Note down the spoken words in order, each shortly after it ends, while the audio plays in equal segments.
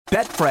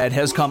Betfred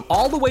has come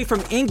all the way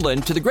from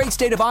England to the great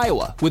state of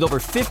Iowa with over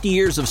 50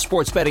 years of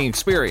sports betting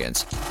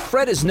experience.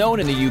 Fred is known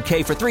in the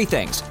UK for three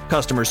things: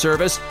 customer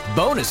service,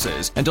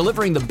 bonuses, and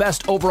delivering the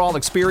best overall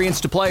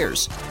experience to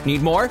players.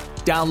 Need more?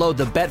 Download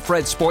the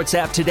Betfred Sports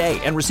app today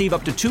and receive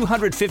up to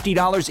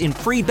 $250 in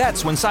free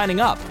bets when signing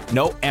up.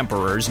 No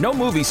emperors, no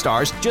movie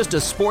stars, just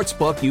a sports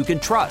book you can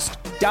trust.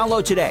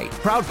 Download today.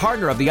 Proud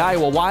partner of the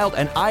Iowa Wild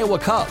and Iowa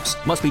Cubs.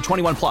 Must be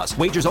 21 plus.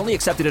 Wagers only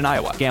accepted in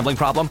Iowa. Gambling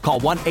problem? Call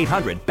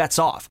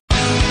 1-800-BETS-OFF.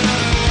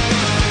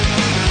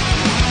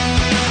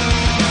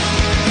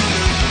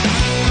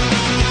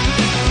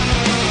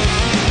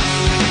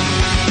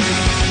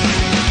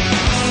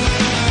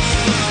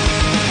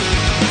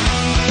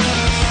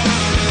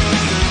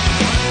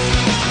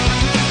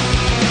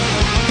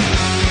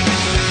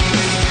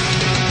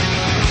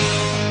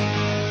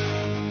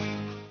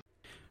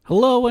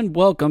 Hello and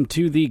welcome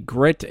to the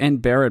Grit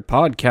and Bear It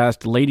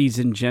podcast, ladies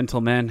and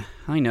gentlemen.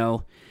 I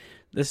know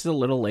this is a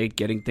little late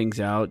getting things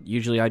out.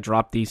 Usually I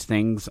drop these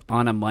things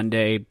on a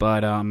Monday,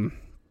 but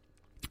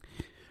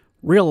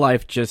real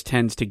life just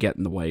tends to get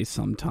in the way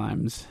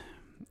sometimes.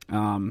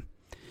 Let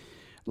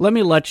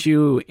me let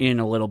you in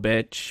a little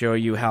bit, show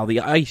you how the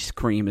ice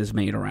cream is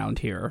made around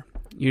here.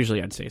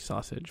 Usually I'd say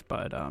sausage,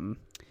 but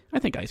I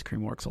think ice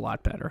cream works a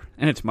lot better,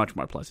 and it's much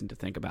more pleasant to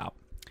think about.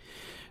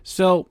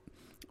 So,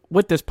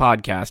 with this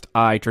podcast,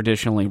 I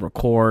traditionally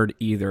record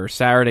either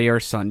Saturday or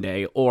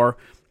Sunday, or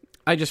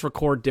I just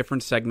record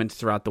different segments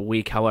throughout the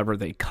week, however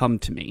they come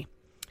to me.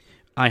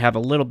 I have a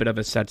little bit of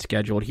a set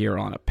schedule here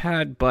on a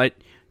pad, but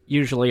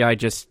usually I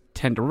just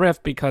tend to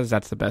riff because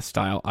that's the best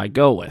style I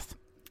go with.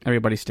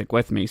 Everybody stick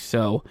with me.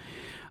 So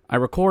I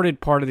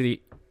recorded part of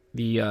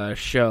the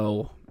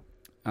show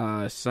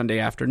Sunday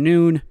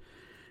afternoon,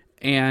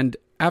 and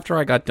after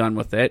I got done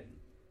with it,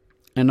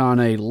 and on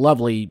a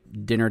lovely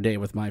dinner date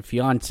with my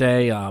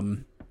fiance,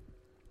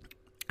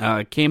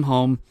 came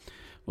home,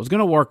 was going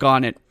to work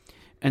on it,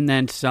 and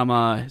then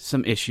some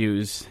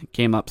issues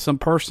came up, some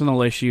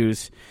personal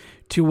issues,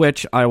 to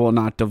which I will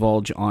not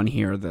divulge on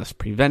here. This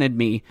prevented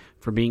me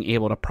from being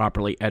able to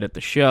properly edit the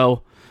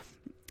show.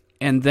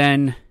 And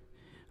then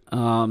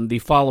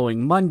the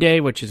following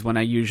Monday, which is when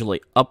I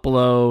usually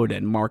upload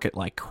and market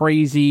like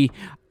crazy,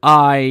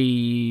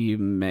 I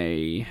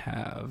may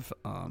have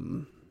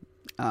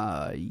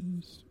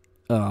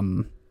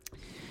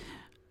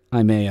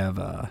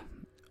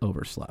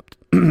overslept.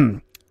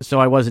 So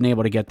I wasn't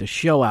able to get the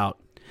show out.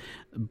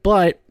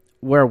 But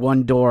where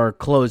one door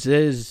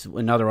closes,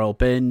 another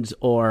opens,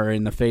 or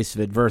in the face of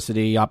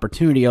adversity,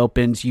 opportunity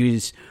opens.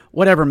 Use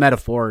whatever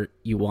metaphor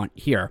you want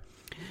here.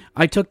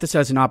 I took this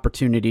as an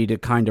opportunity to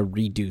kind of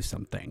redo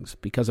some things,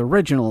 because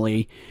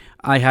originally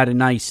I had a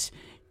nice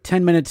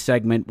 10-minute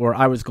segment where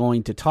I was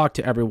going to talk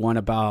to everyone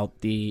about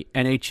the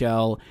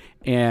NHL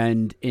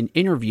and an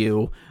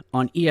interview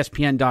on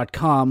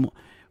ESPN.com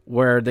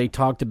where they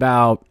talked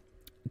about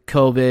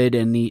COVID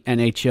and the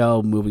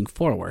NHL moving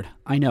forward.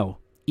 I know,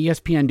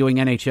 ESPN doing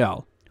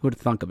NHL. Who'd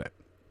thunk of it?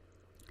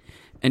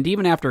 And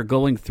even after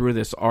going through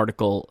this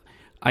article,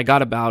 I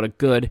got about a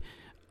good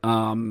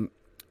 12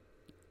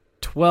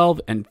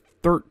 and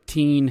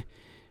 13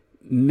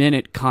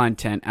 minute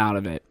content out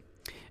of it.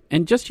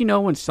 And just,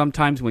 when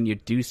sometimes when you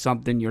do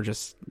something, you're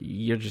just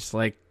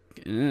like,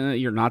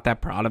 you're not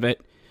that proud of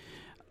it.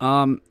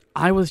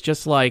 I was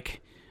just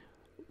like,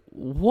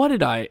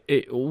 why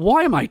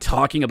am I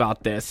talking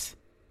about this?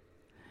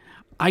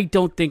 I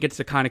don't think it's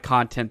the kind of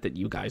content that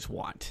you guys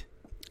want.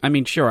 I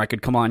mean, sure, I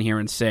could come on here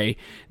and say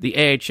the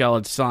AHL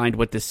had signed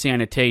with the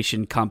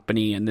sanitation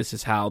company, and this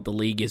is how the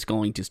league is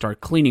going to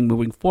start cleaning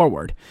moving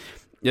forward.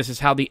 This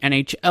is how the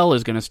NHL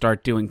is going to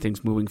start doing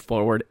things moving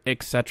forward,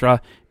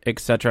 etc.,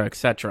 etc.,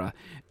 etc.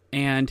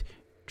 And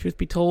truth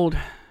be told,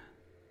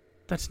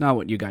 that's not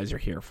what you guys are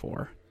here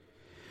for.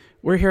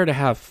 We're here to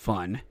have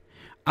fun.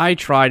 I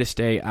try to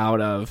stay out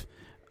of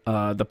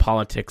the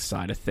politics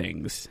side of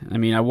things. I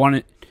mean, I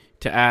wanted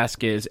to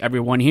ask, is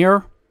everyone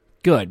here?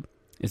 Good.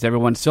 Is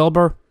everyone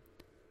sober?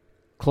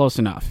 Close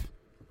enough.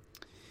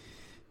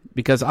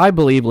 Because I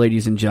believe,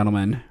 ladies and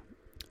gentlemen,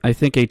 I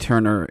think a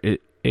corner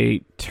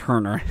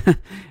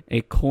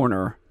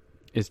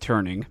is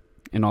turning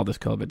in all this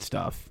COVID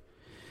stuff.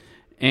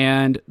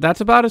 And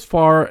that's about as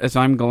far as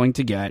I'm going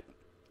to get.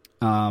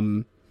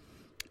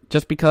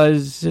 Just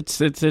because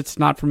it's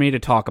not for me to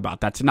talk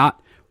about. That's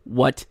not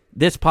what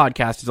this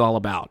podcast is all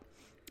about.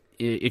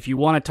 If you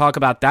want to talk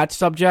about that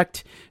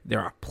subject, there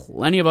are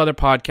plenty of other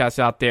podcasts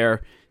out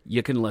there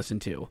you can listen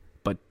to.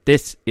 But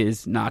this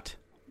is not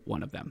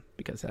one of them,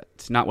 because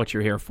that's not what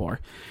you're here for.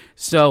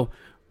 So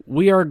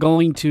we are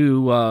going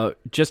to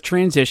just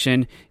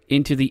transition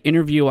into the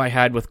interview I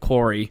had with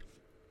Corey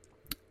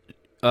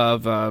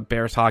of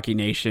Bears Hockey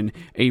Nation.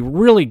 A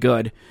really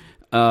good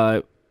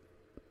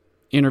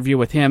interview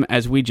with him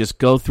as we just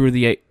go through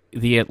the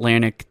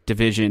Atlantic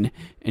Division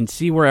and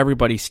see where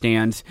everybody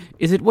stands.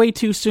 Is it way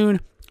too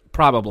soon?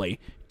 Probably.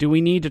 Do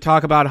we need to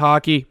talk about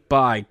hockey?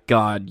 By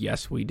God,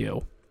 yes we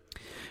do.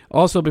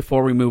 Also,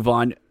 before we move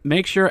on,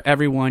 make sure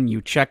everyone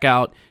you check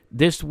out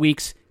this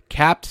week's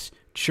Caps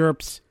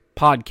Chirps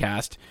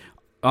podcast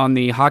on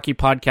the Hockey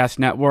Podcast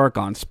Network,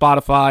 on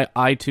Spotify,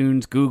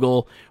 iTunes,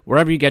 Google,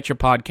 wherever you get your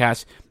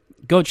podcasts.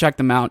 Go check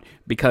them out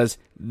because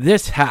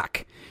this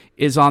hack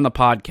is on the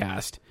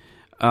podcast.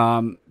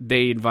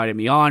 They invited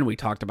me on. We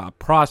talked about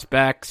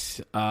prospects.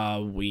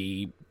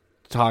 We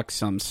talked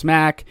some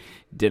smack,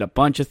 did a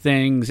bunch of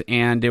things,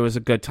 and it was a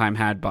good time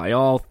had by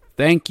all.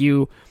 Thank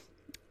you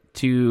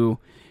to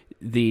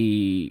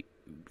the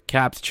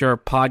Caps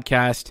Chirp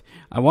podcast.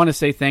 I want to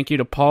say thank you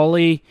to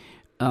Paulie.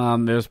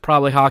 There's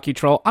probably Hockey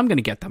Troll. I'm going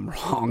to get them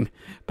wrong,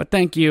 but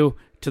thank you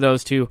to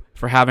those two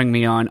for having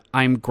me on.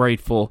 I'm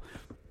grateful.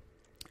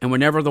 And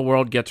whenever the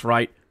world gets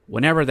right,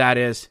 whenever that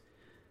is,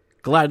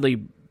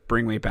 gladly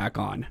bring me back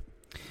on.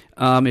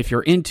 If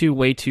you're into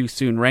Way Too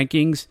Soon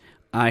rankings,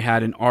 I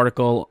had an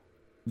article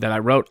that I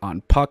wrote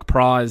on Puck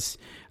Pros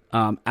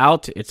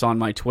out. It's on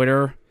my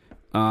Twitter,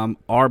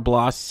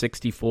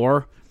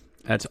 rbloss64.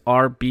 That's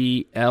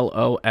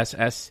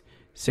RBLOSS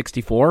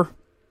 64,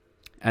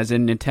 as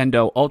in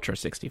Nintendo Ultra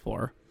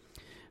 64.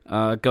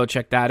 Go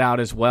check that out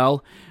as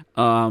well.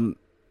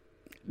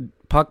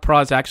 Puck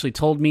Pros actually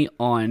told me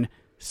on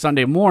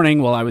Sunday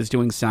morning while I was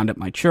doing sound at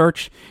my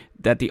church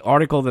that the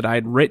article that I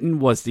had written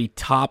was the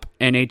top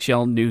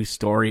NHL news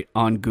story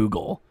on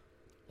Google.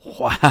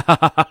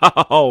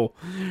 Wow.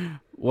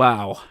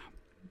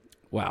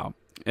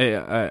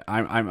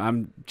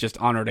 I'm just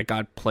honored it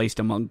got placed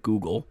among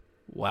Google.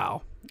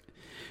 Wow.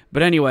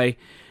 But anyway,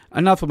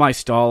 enough of my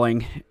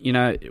stalling. You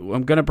know,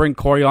 I'm going to bring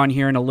Corey on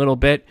here in a little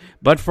bit.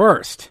 But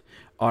first,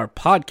 our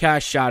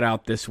podcast shout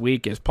out this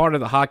week is part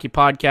of the Hockey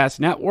Podcast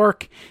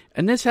Network.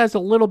 And this has a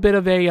little bit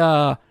of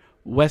a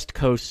West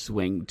Coast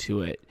swing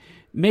to it.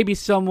 Maybe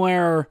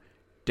somewhere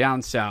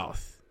down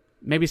south.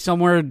 Maybe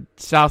somewhere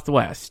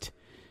southwest.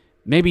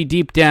 Maybe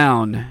deep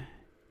down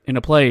in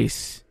a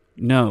place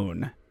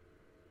known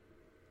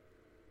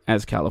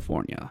as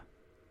California.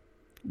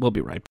 We'll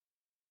be right back.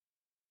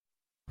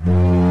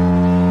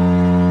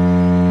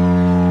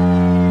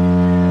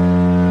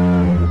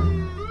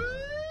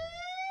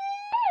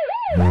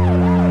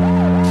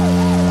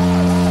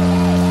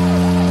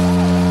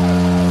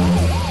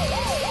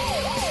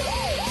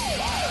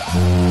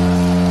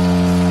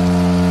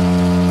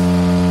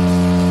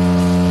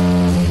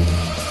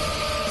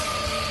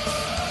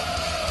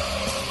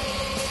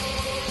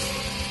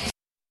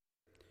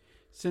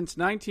 Since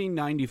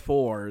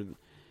 1994,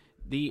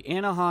 the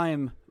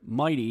Anaheim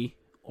Mighty,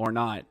 or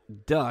not,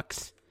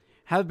 Ducks,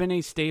 have been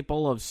a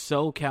staple of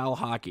SoCal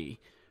hockey.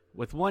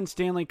 With one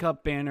Stanley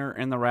Cup banner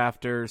in the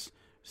rafters,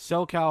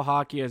 SoCal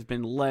hockey has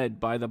been led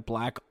by the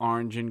black,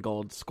 orange, and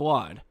gold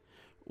squad.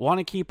 Want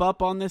to keep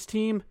up on this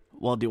team?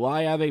 Well, do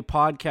I have a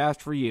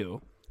podcast for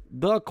you?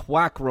 The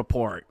Quack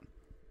Report.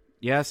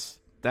 Yes,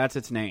 that's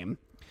its name.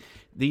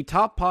 The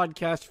top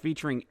podcast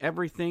featuring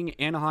everything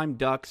Anaheim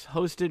Ducks,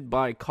 hosted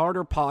by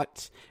Carter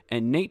Potts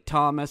and Nate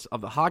Thomas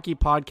of the Hockey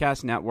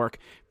Podcast Network,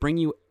 bring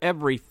you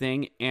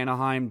everything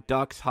Anaheim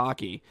Ducks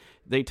hockey.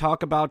 They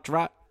talk about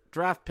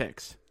draft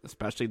picks,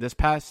 especially this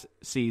past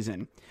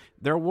season,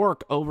 their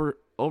work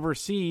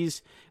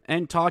overseas,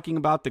 and talking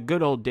about the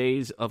good old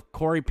days of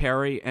Corey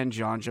Perry and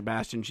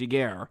Jean-Sebastien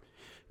Giguère.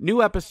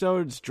 New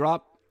episodes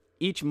drop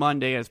each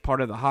Monday as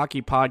part of the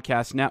Hockey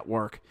Podcast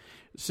Network.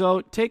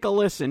 So take a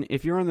listen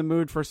if you're in the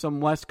mood for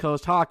some West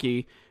Coast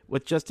hockey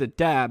with just a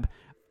dab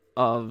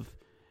of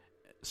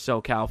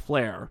SoCal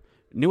flair.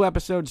 New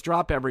episodes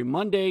drop every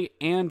Monday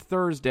and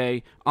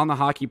Thursday on the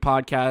Hockey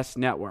Podcast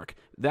Network.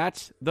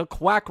 That's the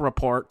Quack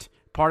Report,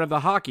 part of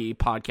the Hockey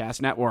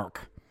Podcast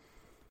Network.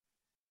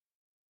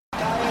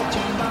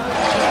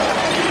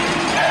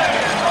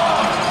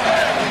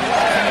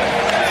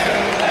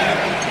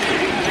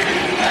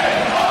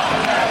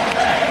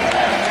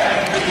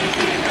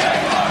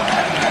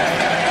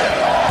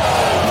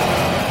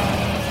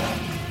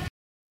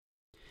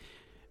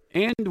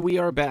 And we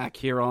are back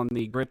here on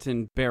the Grit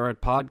and Barrett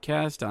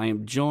podcast. I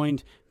am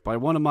joined by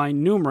one of my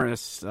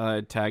numerous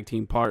tag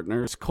team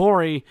partners.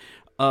 Corey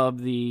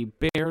of the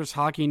Bears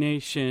Hockey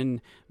Nation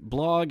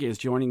blog is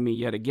joining me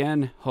yet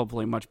again.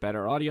 Hopefully much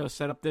better audio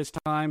setup this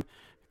time.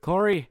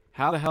 Corey,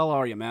 how the hell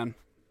are you, man?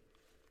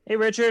 Hey,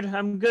 Richard.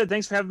 I'm good.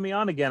 Thanks for having me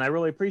on again. I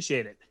really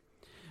appreciate it.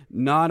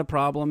 Not a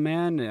problem,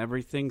 man.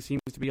 Everything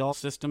seems to be all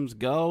systems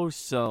go.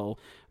 So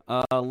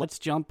let's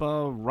jump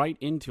right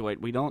into it.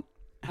 We don't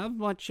have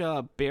much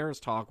Bears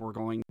talk we're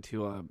going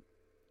to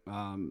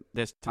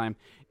this time.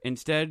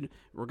 Instead,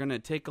 we're going to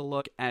take a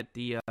look at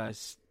the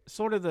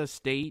sort of the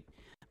state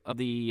of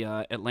the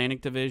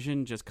Atlantic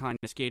Division, just kind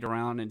of skate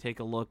around and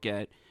take a look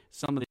at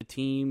some of the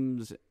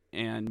teams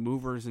and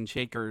movers and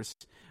shakers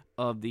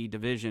of the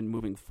division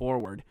moving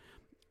forward.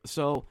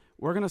 So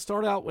we're going to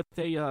start out with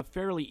a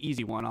fairly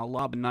easy one. I'll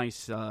lob a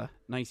nice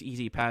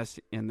easy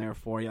pass in there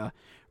for you.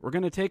 We're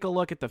going to take a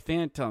look at the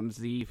Phantoms,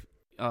 the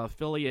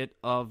affiliate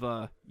of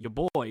your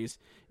boys,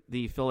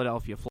 the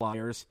Philadelphia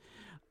Flyers.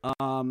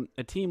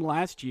 A team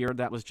last year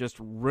that was just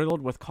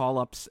riddled with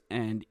call-ups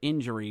and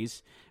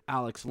injuries.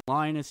 Alex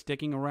Lyon is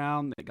sticking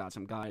around. They got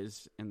some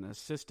guys in the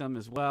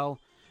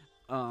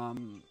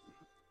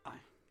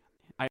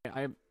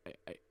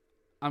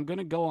I'm going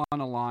to go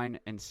on a line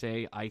and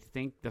say I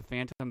think the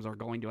Phantoms are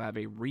going to have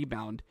a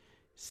rebound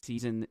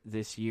season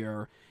this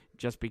year,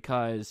 just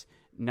because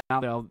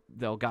now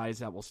they'll guys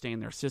that will stay in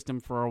their system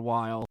for a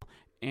while,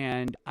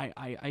 and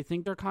I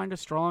think they're kind of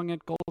strong at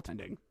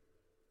goaltending.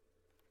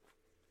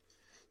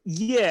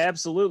 Yeah,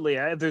 absolutely.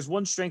 There's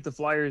one strength the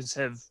Flyers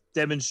have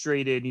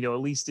demonstrated, at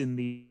least in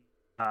the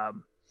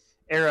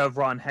era of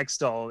Ron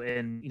Hextall,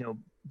 and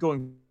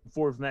going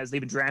forward from that, is they've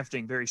been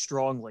drafting very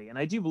strongly. And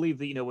I do believe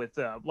that with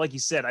like you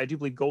said, I do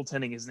believe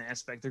goaltending is an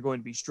aspect they're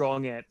going to be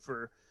strong at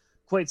for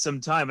quite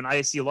some time. And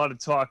I see a lot of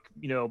talk,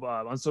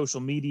 on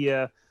social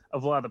media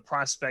of a lot of the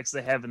prospects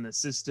they have in the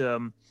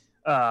system.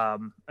 A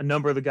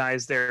number of the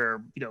guys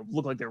there,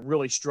 look like they're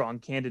really strong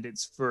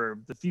candidates for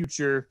the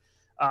future.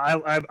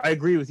 I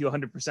agree with you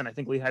 100%. I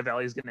think Lehigh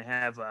Valley is going to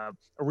have a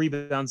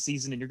rebound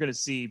season, and you're going to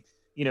see,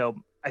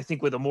 I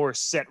think with a more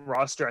set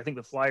roster, I think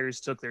the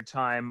Flyers took their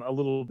time a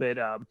little bit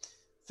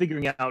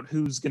figuring out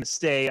who's going to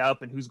stay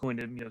up and who's going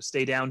to,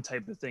 stay down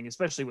type of thing,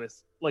 especially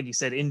with, like you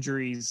said,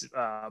 injuries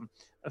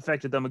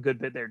affected them a good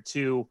bit there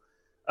too.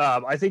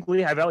 I think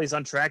Lehigh Valley is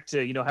on track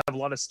to, have a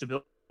lot of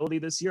stability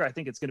this year. I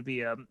think it's going to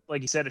be,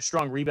 like you said, a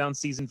strong rebound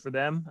season for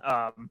them.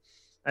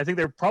 I think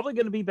they're probably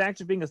going to be back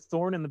to being a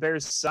thorn in the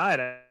Bears' side.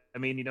 I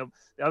mean,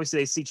 obviously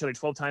they see each other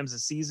 12 times a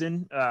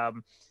season.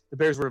 The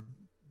Bears were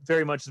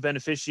very much the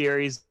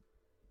beneficiaries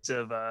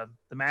of the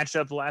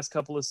matchup the last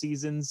couple of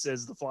seasons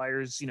as the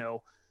Flyers,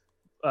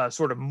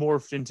 sort of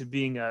morphed into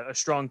being a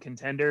strong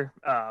contender.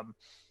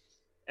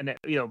 And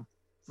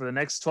for the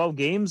next 12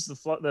 games,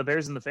 the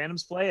Bears and the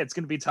Phantoms play, it's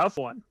going to be a tough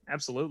one.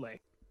 Absolutely.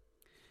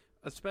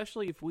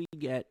 Especially if we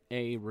get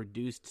a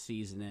reduced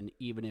season, and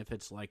even if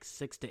it's like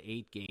 6 to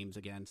 8 games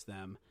against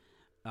them.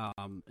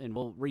 And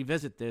we'll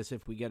revisit this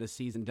if we get a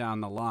season down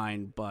the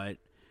line, but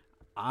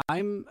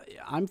I'm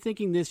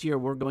thinking this year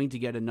we're going to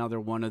get another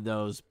one of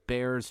those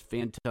Bears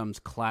Phantoms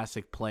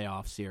classic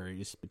playoff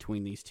series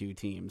between these two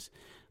teams.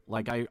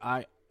 Like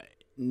I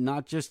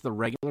not just the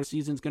regular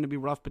season's going to be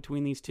rough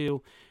between these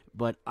two,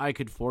 but I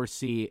could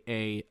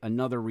foresee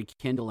another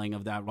rekindling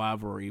of that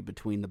rivalry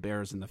between the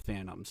Bears and the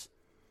Phantoms.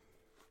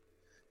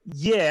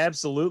 Yeah,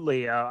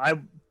 absolutely. I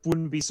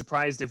wouldn't be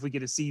surprised if we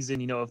get a season,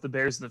 if the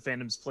Bears and the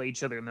Phantoms play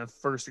each other in the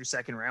first or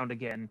second round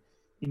again.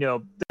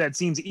 That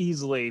seems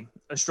easily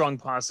a strong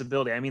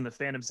possibility. I mean, the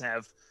Phantoms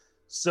have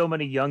so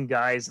many young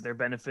guys that they're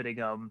benefiting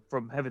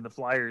from having the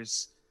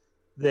Flyers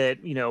that,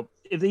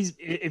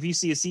 if you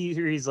see a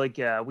series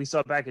like we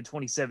saw back in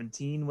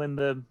 2017 when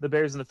the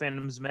Bears and the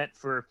Phantoms met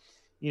for,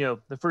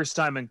 the first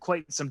time in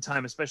quite some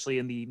time, especially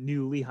in the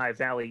new Lehigh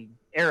Valley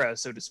era,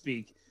 so to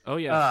speak. Oh,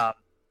 yeah.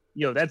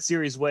 That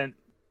series went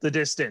the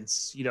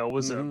distance. That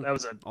was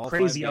a all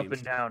crazy up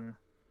and down.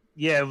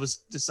 Yeah, it was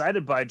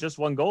decided by just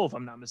one goal, if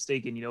I'm not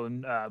mistaken.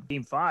 In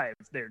Game 5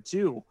 there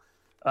too.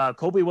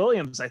 Colby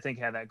Williams, I think,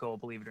 had that goal.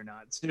 Believe it or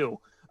not, too.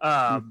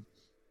 I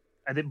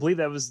didn't believe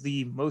that was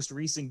the most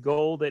recent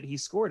goal that he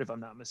scored, if I'm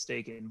not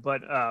mistaken.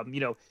 But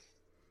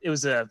it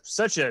was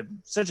such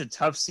a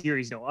tough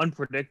series.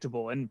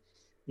 Unpredictable, and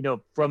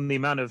from the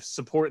amount of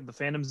support the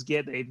Phantoms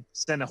get, they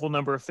send a whole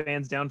number of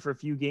fans down for a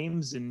few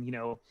games, and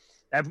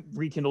that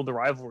rekindled the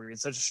rivalry in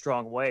such a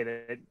strong way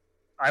that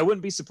I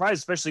wouldn't be surprised,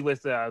 especially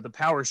with the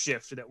power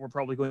shift that we're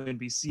probably going to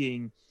be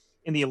seeing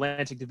in the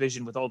Atlantic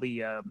Division with all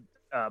the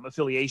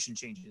affiliation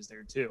changes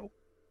there too.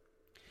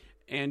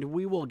 And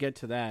we will get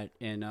to that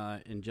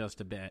in just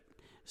a bit.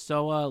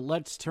 So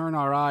let's turn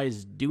our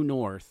eyes due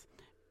north,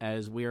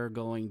 as we are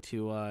going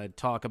to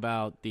talk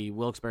about the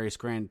Wilkes-Barre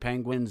Scranton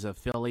Penguins,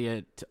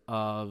 affiliate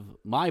of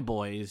my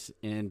boys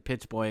in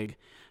Pittsburgh.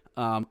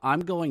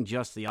 I'm going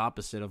just the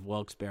opposite of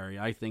Wilkes-Barre.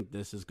 I think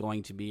this is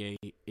going to be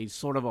a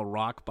sort of a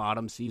rock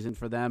bottom season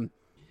for them.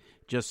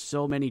 Just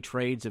so many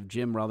trades of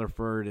Jim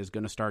Rutherford is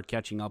going to start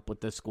catching up with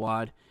this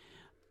squad.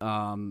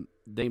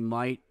 They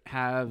might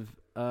have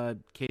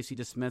Casey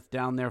DeSmith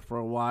down there for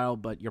a while,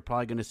 but you're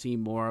probably going to see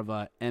more of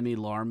Emmy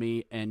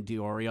Larmy and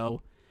Diorio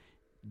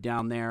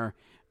down there.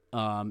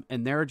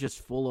 And they're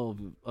just full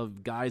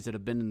of guys that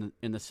have been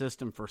in the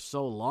system for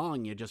so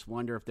long, you just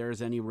wonder if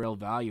there's any real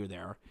value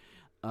there.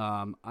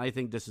 I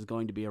think this is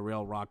going to be a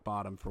real rock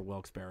bottom for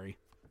Wilkes-Barre.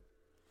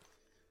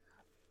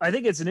 I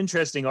think it's an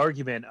interesting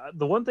argument.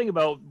 The one thing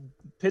about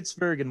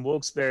Pittsburgh and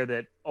Wilkes-Barre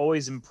that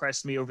always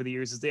impressed me over the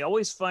years is they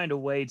always find a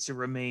way to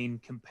remain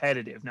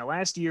competitive. Now,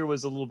 last year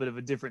was a little bit of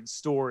a different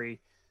story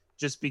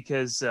just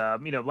because,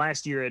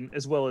 last year and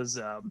as well as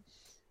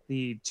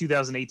the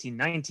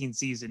 2018-19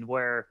 season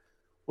where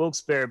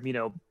Wilkes-Barre,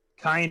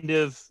 kind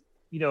of,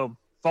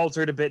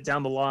 faltered a bit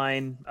down the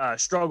line,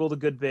 struggled a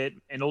good bit,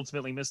 and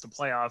ultimately missed the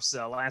playoffs.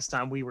 Last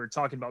time we were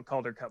talking about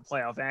Calder Cup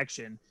playoff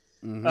action,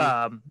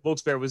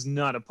 Wilkes-Barre was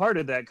not a part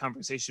of that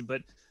conversation.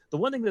 But the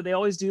one thing that they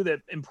always do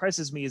that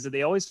impresses me is that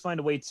they always find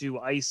a way to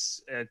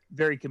ice a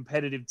very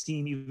competitive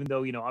team, even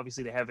though,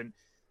 obviously they haven't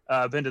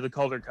been to the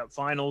Calder Cup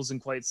finals in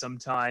quite some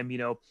time.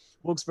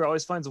 Wilkes-Barre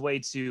always finds a way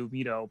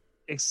to,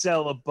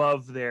 excel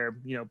above their,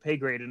 pay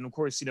grade. And of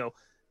course,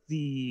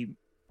 the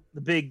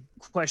big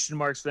question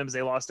marks for them is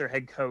they lost their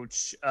head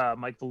coach,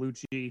 Mike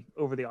Bellucci,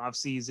 over the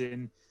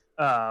offseason.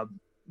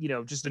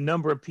 just a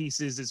number of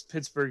pieces as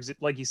Pittsburgh's,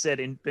 like you said,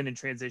 been in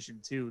transition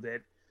too,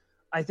 that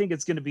I think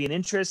it's going to be an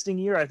interesting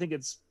year. I think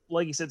it's,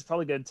 like you said, it's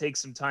probably going to take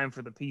some time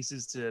for the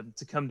pieces to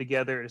come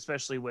together,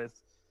 especially with,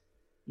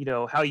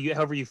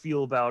 however you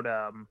feel about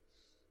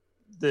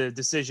the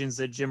decisions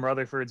that Jim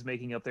Rutherford's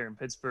making up there in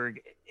Pittsburgh.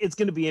 It's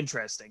going to be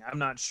interesting. I'm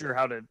not sure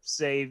how to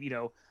say,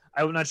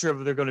 I'm not sure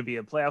if they're going to be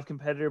a playoff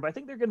competitor, but I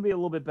think they're going to be a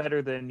little bit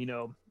better than,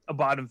 a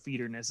bottom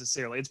feeder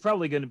necessarily. It's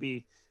probably going to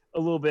be a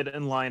little bit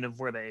in line of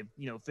where they,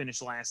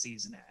 finished last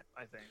season at,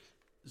 I think.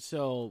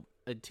 So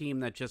a team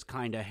that just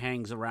kind of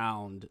hangs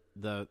around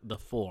the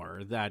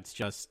four, that's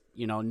just,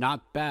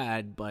 not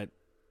bad, but,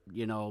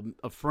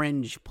 a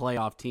fringe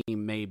playoff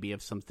team maybe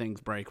if some things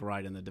break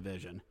right in the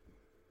division.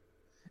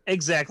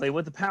 Exactly.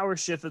 With the power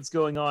shift that's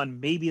going on,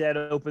 maybe that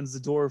opens the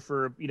door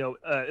for,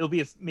 it'll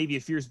be maybe a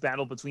fierce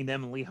battle between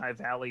them and Lehigh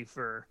Valley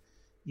for,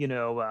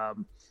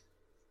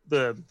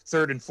 the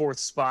third and fourth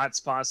spots,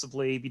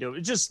 possibly.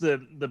 Just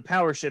the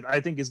power shift, I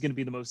think, is going to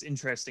be the most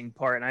interesting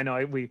part. And I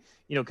know we,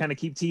 kind of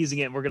keep teasing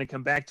it, and we're going to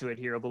come back to it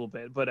here a little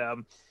bit. But,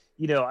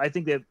 I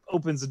think that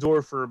opens the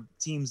door for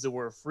teams that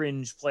were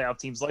fringe playoff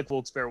teams like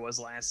Wilkes-Barre was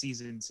last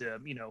season to,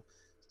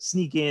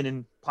 sneak in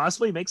and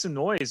possibly make some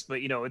noise.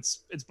 But,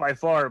 it's by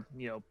far,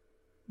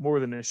 more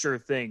than a sure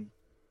thing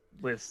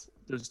with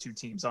those two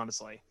teams,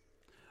 honestly.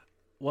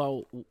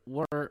 Well,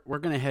 we're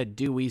going to head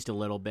due east a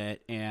little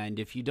bit, and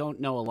if you don't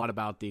know a lot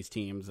about these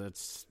teams,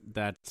 that's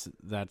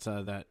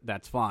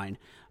fine.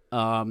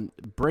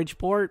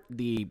 Bridgeport,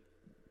 the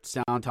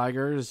Sound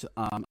Tigers,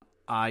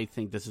 I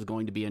think this is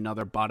going to be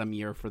another bottom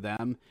year for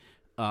them.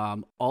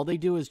 All they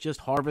do is just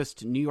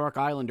harvest New York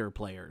Islander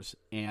players,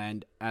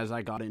 and as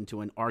I got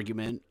into an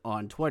argument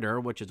on Twitter,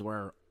 which is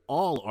where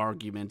all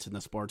arguments in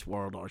the sports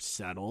world are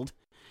settled,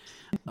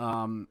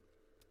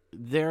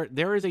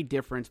 there is a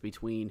difference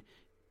between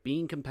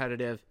being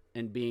competitive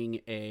and being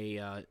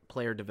a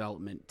player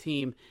development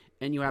team,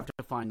 and you have to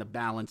find the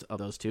balance of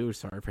those two.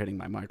 Sorry for hitting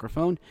my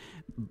microphone,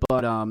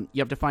 but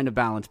you have to find a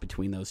balance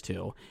between those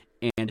two.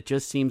 And it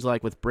just seems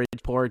like with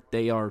Bridgeport,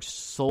 they are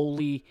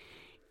solely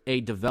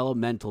a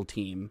developmental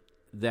team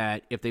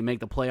that if they make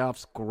the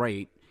playoffs,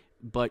 great.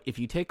 But if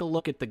you take a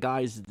look at the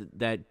guys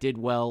that did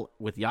well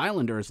with the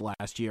Islanders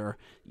last year,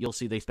 you'll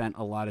see they spent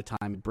a lot of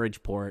time at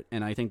Bridgeport,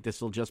 and I think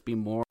this will just be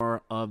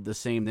more of the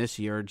same this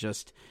year,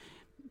 just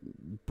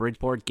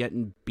Bridgeport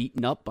getting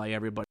beaten up by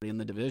everybody in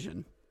the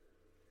division.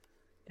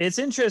 It's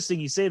interesting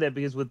you say that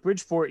because with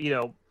Bridgeport,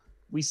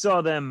 we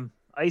saw them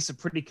ice a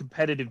pretty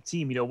competitive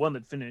team, one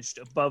that finished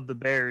above the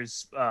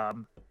Bears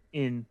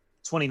in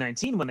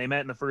 2019 when they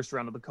met in the first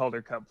round of the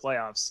Calder Cup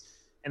playoffs.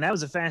 And that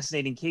was a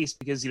fascinating case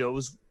because, it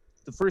was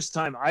the first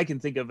time I can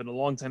think of in a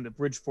long time that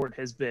Bridgeport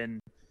has been,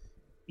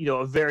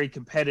 a very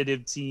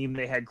competitive team.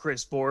 They had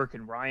Chris Bork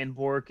and Ryan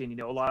Bork and,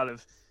 a lot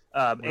of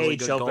really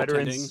AHL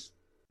veterans.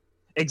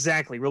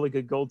 Exactly. Really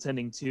good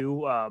goaltending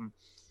too.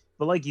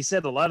 But like you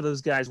said, a lot of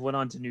those guys went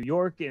on to New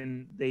York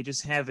and they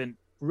just haven't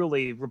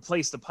really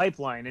replaced the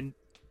pipeline. And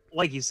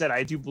like you said,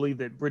 I do believe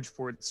that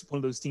Bridgeport's one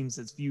of those teams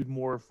that's viewed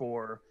more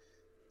for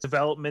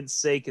development's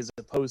sake as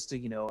opposed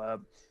to,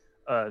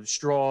 a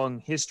strong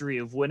history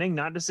of winning.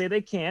 Not to say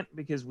they can't,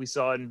 because we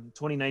saw in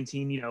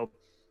 2019,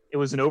 it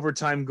was an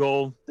overtime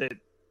goal that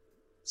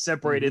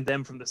separated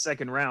them from the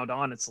second round,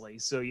 honestly.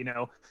 So,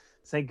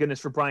 thank goodness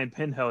for Brian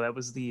Pinho. That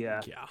was the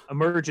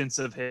emergence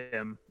of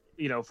him,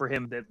 for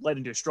him that led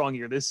into a strong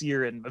year this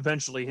year and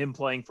eventually him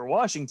playing for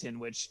Washington,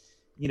 which,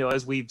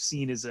 as we've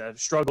seen is a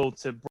struggle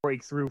to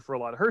break through for a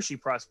lot of Hershey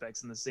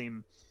prospects in the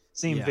same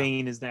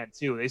vein as that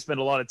too. They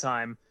spend a lot of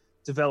time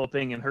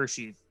developing in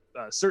Hershey,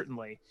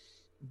 certainly.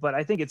 But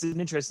I think it's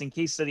an interesting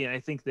case study. And I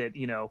think that,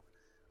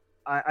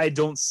 I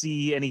don't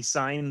see any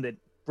sign that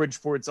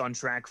Bridgeport's on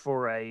track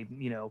for a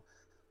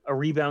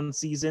rebound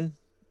season.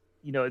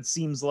 It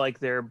seems like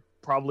they're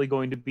probably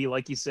going to be,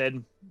 like you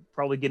said,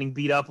 probably getting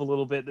beat up a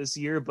little bit this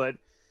year, but,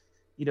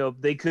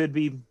 they could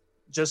be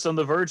just on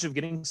the verge of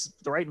getting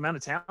the right amount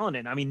of talent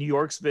in. I mean, New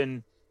York's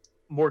been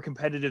more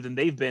competitive than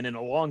they've been in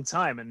a long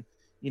time. And,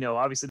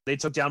 obviously they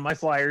took down my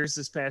Flyers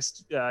this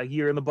past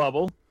year in the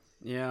bubble.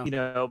 Yeah.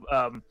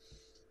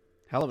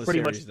 Hell of a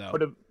series,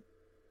 though.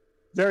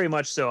 Very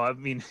much so. I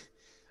mean,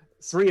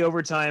 3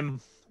 overtime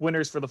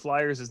winners for the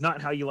Flyers is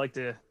not how you like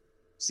to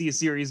see a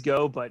series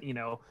go, but, it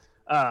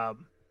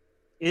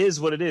is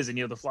what it is. And,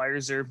 the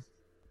Flyers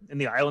and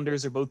the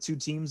Islanders are both two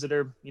teams that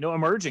are,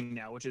 emerging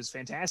now, which is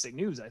fantastic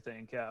news, I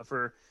think,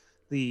 for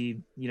the,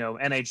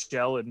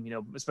 NHL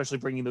and, especially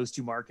bringing those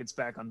two markets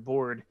back on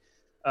board.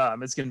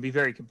 It's going to be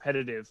very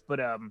competitive. But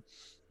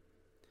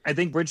I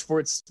think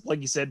Bridgeport's,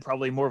 like you said,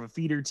 probably more of a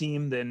feeder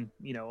team than,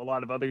 a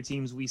lot of other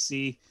teams we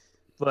see.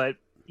 But,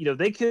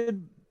 they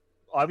could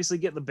obviously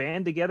get the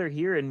band together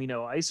here and,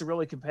 ice a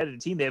really competitive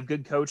team. They have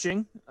good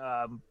coaching,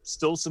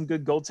 still some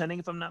good goaltending,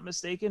 if I'm not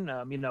mistaken.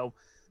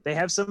 They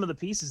have some of the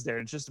pieces there.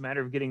 It's just a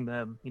matter of getting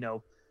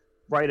the,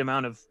 right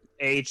amount of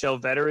AHL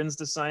veterans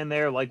to sign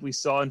there, like we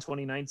saw in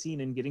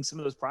 2019, and getting some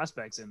of those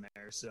prospects in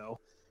there. So,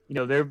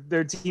 they're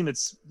a team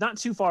that's not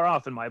too far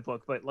off in my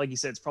book, but like you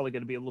said, it's probably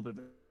going to be a little bit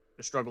of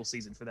a struggle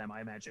season for them,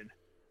 I imagine.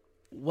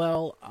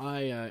 Well,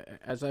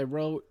 as I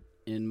wrote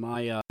in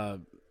my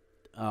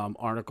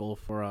article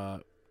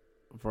for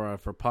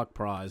Puck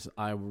Pros,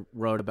 I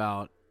wrote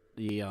about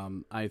the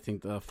I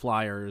think the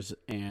Flyers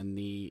and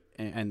the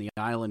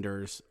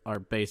Islanders are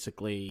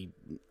basically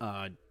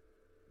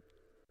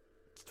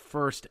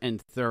first and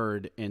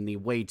third in the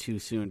way too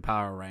soon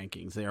power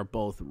rankings. They are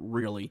both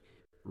really,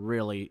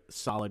 really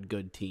solid,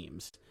 good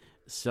teams.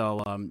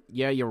 So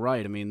yeah, you're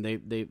right. I mean,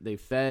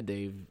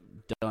 they've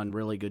done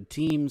really good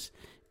teams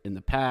in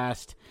the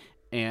past,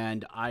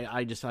 and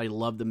I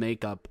love the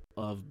makeup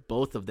of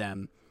both of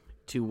them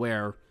to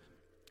where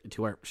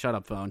shut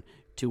up phone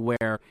to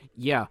where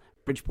yeah,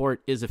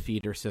 Bridgeport is a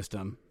feeder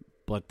system,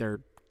 but they're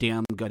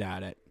damn good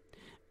at it,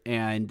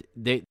 and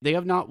they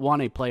have not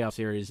won a playoff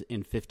series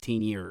in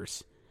 15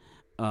 years.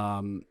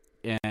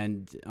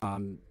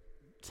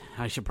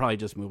 I should probably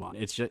just move on.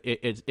 It's just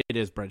it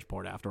is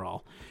Bridgeport after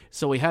all.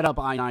 So we head up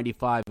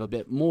I-95 a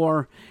bit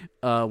more.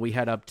 We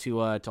head up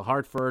to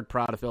Hartford,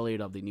 proud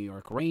affiliate of the New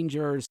York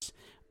Rangers.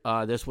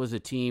 This was a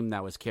team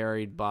that was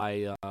carried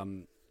by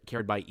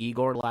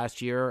Igor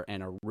last year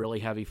and a really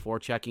heavy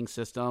forechecking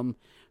system.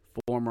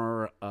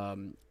 Former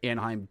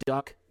Anaheim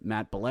Duck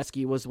Matt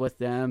Bolesky was with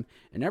them,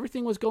 and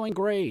everything was going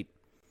great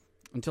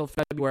until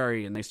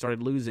February, and they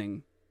started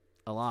losing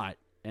a lot.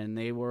 And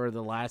they were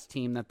the last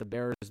team that the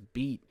Bears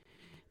beat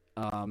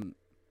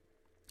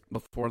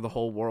before the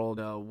whole world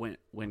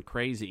went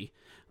crazy.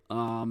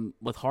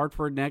 With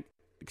Hartford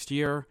next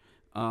year,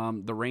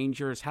 the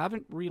Rangers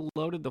haven't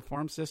reloaded the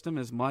farm system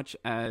as much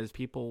as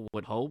people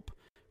would hope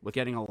with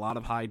getting a lot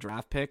of high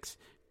draft picks.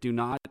 Do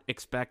not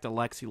expect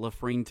Alexi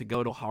Lafreniere to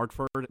go to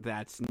Hartford.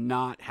 That's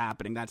not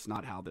happening. That's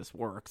not how this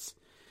works.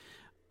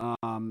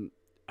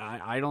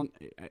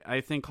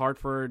 I think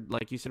Hartford,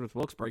 like you said with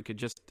Wilkes-Barre, could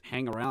just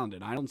hang around,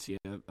 and I don't see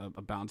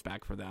a bounce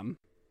back for them,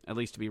 at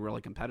least to be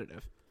really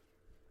competitive.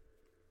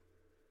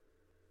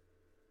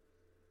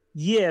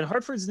 Yeah, and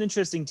Hartford's an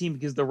interesting team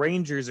because the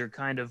Rangers are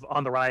kind of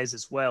on the rise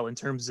as well in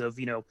terms of,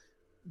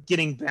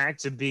 getting back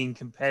to being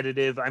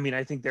competitive. I mean,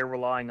 I think they're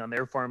relying on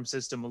their farm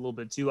system a little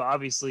bit too.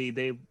 Obviously,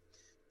 they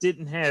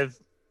didn't have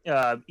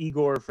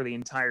Igor for the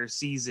entire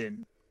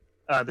season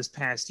this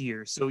past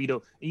year. So,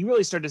 you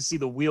really started to see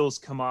the wheels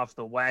come off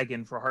the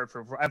wagon for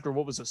Hartford after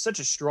what was such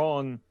a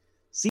strong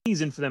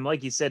season for them.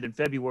 Like you said, in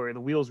February,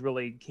 the wheels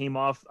really came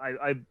off.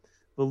 I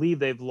believe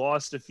they've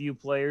lost a few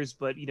players,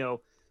 but,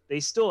 they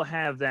still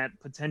have that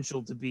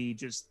potential to be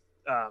just,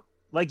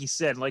 like you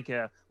said, like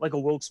a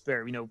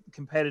Wilkes-Barre,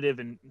 competitive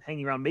and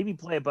hanging around, maybe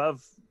play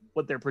above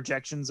what their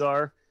projections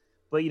are.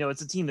 But,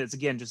 it's a team that's,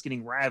 again, just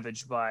getting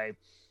ravaged by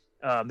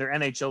their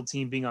NHL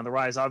team being on the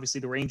rise. Obviously,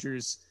 the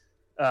Rangers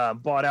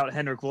bought out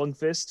Henrik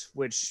Lundqvist,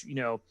 which,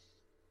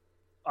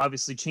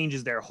 obviously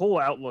changes their whole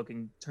outlook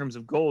in terms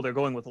of goal. They're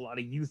going with a lot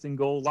of youth in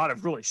goal, a lot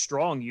of really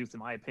strong youth, in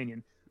my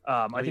opinion.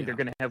 I think they're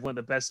going to have one of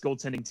the best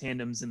goaltending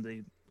tandems in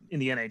the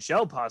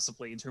NHL,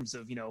 possibly, in terms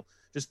of,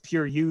 just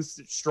pure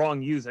youth,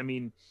 strong youth. I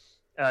mean,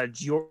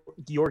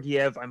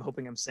 Georgiev, I'm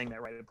hoping I'm saying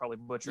that right. I'm probably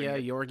butchering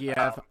it.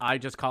 Georgiev. I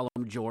just call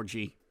him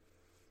Georgie.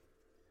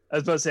 I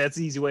was about to say that's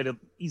an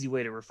easy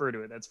way to refer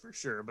to it. That's for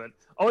sure. But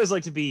always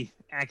like to be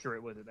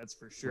accurate with it. That's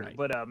for sure. Right.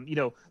 But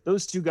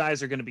those two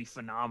guys are going to be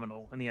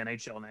phenomenal in the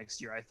NHL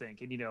next year, I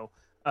think. And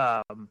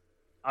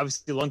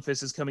obviously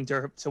Lundqvist is coming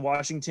to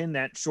Washington.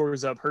 That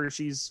shores up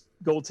Hershey's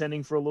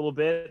goaltending for a little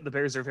bit. The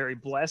Bears are very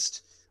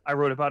blessed. I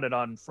wrote about it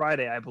on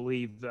Friday, I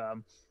believe,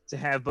 to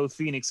have both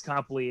Phoenix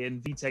Copley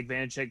and Vitek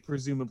Vanacek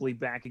presumably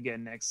back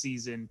again next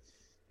season.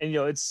 And,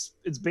 it's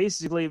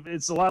basically,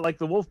 it's a lot like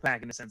the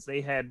Wolfpack in a sense.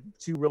 They had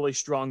two really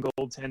strong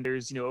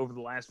goaltenders, over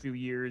the last few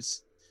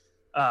years.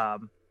 The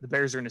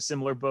Bears are in a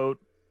similar boat.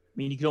 I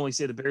mean, you can only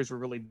say the Bears were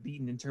really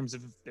beaten in terms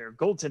of their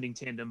goaltending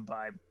tandem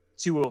by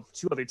two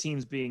other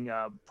teams being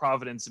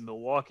Providence and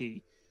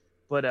Milwaukee.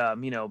 But,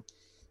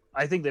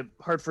 I think that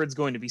Hartford's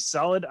going to be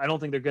solid. I don't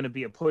think they're going to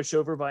be a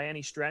pushover by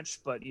any stretch,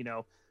 but,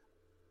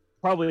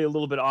 probably a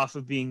little bit off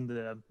of being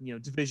the,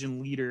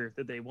 division leader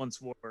that they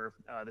once were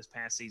this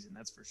past season.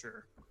 That's for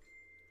sure.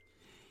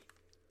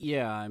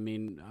 Yeah, I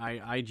mean,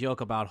 I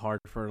joke about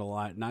Hartford a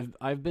lot, and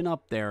I've been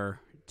up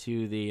there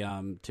to the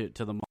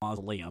to the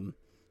mausoleum,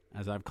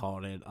 as I've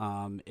called it.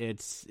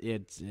 It's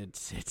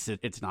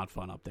not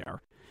fun up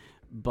there,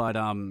 but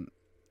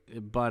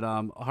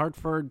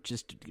Hartford,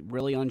 just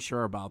really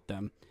unsure about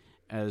them,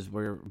 as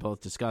we're both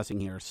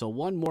discussing here. So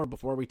one more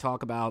before we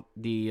talk about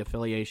the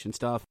affiliation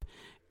stuff.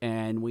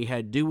 And we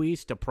had due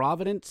east to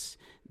Providence,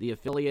 the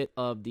affiliate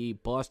of the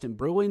Boston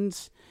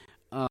Bruins.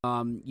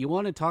 You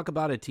want to talk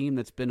about a team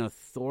that's been a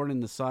thorn in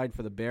the side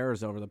for the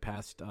Bears over the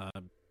past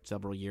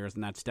several years,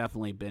 and that's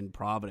definitely been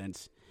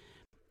Providence.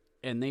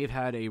 And they've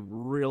had a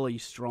really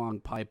strong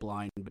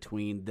pipeline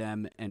between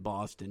them and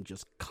Boston,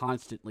 just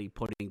constantly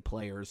putting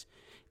players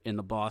in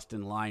the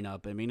Boston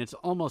lineup. I mean, it's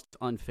almost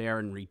unfair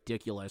and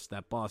ridiculous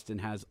that Boston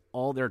has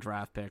all their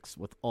draft picks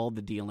with all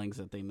the dealings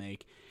that they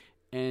make,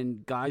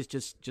 and guys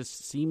just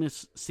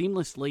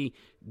seamlessly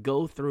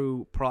go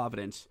through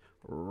Providence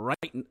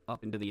right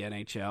up into the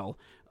NHL.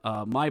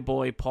 My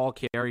boy Paul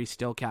Carey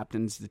still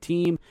captains the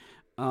team.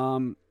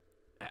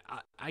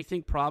 I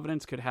think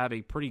Providence could have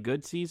a pretty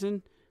good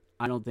season.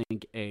 I don't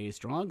think a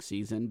strong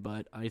season,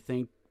 but I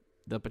think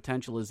the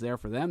potential is there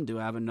for them to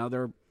have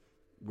another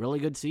really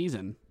good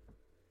season.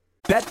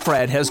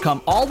 Betfred has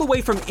come all the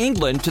way from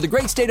England to the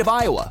great state of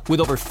Iowa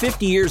with over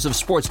 50 years of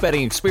sports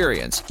betting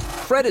experience.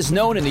 Fred is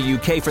known in the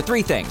UK for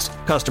three things: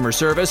 customer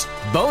service,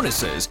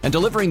 bonuses, and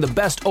delivering the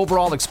best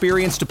overall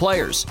experience to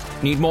players.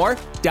 Need more?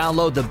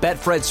 Download the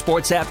Betfred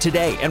Sports app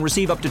today and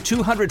receive up to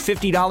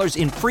 $250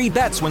 in free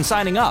bets when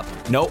signing up.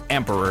 No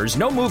emperors,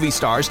 no movie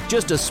stars,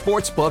 just a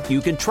sports book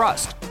you can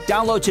trust.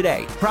 Download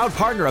today. Proud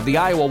partner of the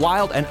Iowa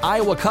Wild and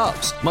Iowa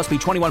Cubs. Must be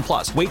 21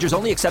 plus. Wagers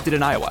only accepted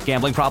in Iowa.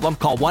 Gambling problem?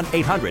 Call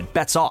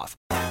 1-800-BETS-OFF.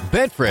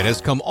 Betfred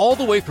has come all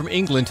the way from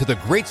England to the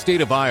great state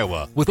of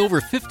Iowa. With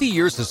over 50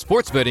 years of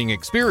sports betting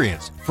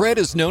experience, Fred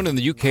is known in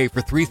the UK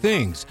for three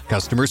things: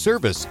 customer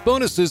service,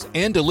 bonuses,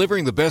 and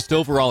delivering the best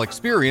overall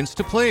experience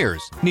to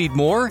players. Need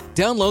more?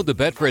 Download the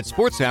Betfred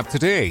Sports app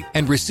today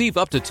and receive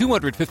up to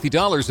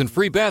 $250 in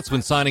free bets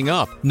when signing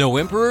up. No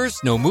emperors,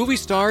 no movie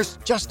stars,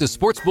 just a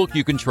sports book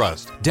you can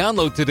trust.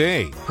 Download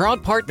today.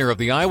 Proud partner of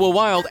the Iowa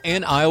Wild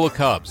and Iowa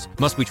Cubs.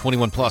 Must be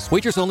 21 plus.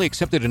 Wagers only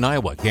accepted in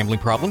Iowa. Gambling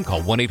problem?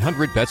 Call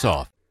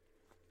 1-800-BETS-OFF.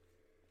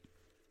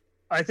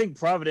 I think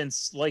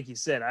Providence, like you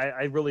said,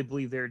 I really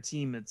believe they're a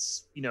team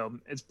that's,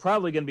 it's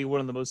probably going to be one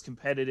of the most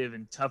competitive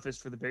and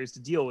toughest for the Bears to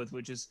deal with,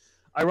 which is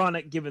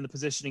ironic given the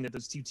positioning that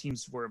those two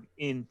teams were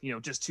in,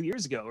 just 2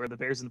 years ago, where the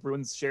Bears and the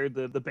Bruins shared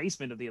the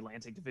basement of the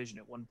Atlantic Division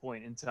at one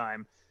point in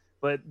time.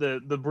 But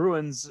the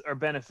Bruins are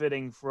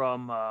benefiting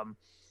from, a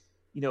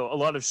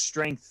lot of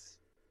strength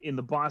in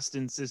the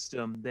Boston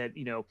system that,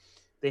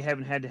 they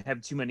haven't had to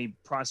have too many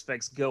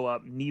prospects go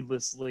up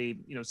needlessly,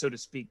 so to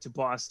speak, to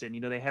Boston.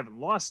 They haven't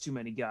lost too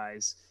many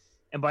guys.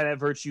 And by that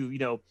virtue,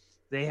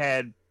 they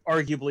had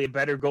arguably a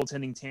better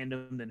goaltending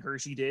tandem than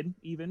Hershey did,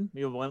 even.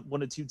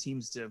 One of two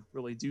teams to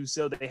really do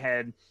so. They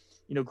had,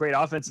 great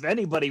offense. If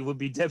anybody would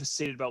be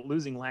devastated about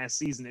losing last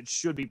season, it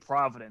should be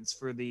Providence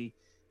for the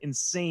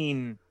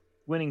insane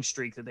winning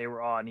streak that they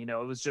were on. It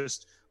was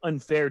just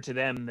unfair to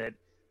them that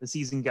the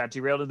season got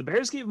derailed. And the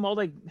Bears gave them all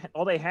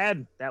they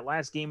had that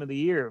last game of the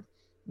year.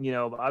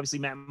 Obviously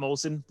Matt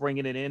Molson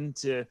bringing it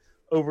into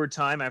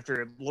overtime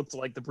after it looked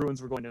like the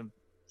Bruins were going to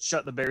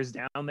shut the Bears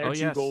down there. Oh,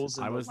 two goals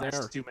in the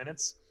last 2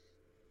 minutes.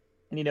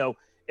 And,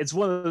 it's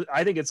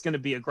I think it's going to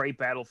be a great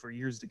battle for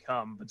years to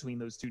come between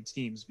those two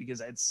teams,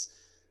 because it's,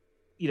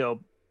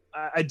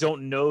 I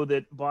don't know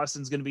that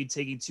Boston's going to be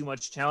taking too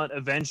much talent.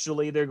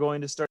 Eventually they're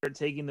going to start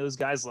taking those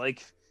guys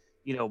like,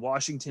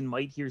 Washington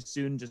might here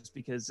soon, just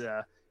because,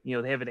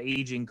 they have an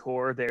aging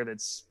core there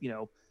that's,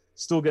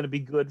 still going to be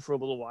good for a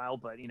little while,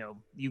 but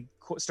you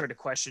start to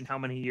question how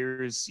many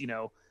years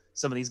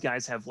some of these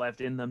guys have left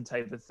in them,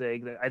 type of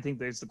thing. That I think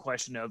there's the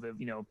question of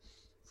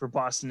for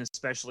Boston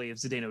especially, if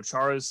Zdeno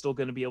Chara is still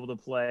going to be able to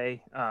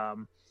play.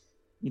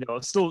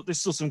 There's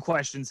still some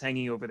questions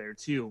hanging over there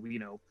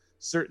too.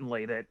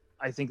 Certainly that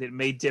I think that it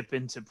may dip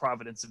into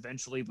Providence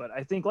eventually, but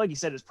I think, like you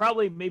said, it's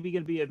probably maybe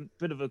going to be a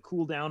bit of a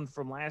cool down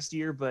from last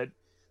year, but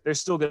they're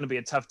still going to be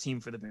a tough team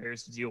for the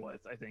Bears to deal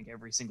with, I think,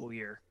 every single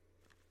year.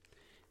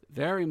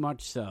 Very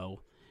much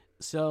so.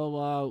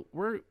 So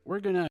we're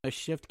gonna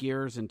shift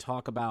gears and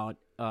talk about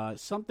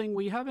something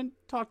we haven't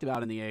talked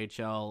about in the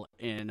AHL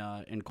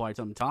in quite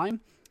some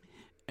time,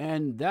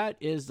 and that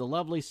is the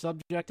lovely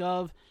subject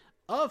of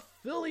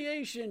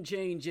affiliation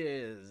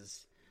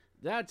changes.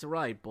 That's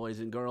right, boys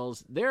and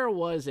girls. There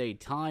was a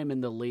time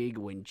in the league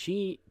when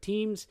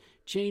teams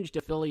changed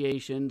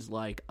affiliations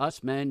like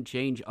us men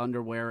change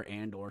underwear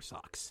and or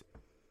socks.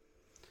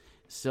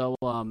 So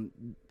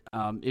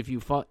if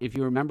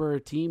you remember a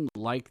team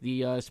like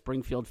the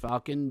Springfield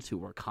Falcons, who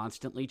were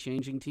constantly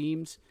changing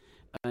teams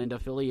and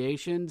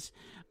affiliations,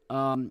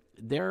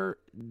 there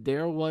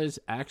was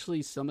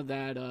actually some of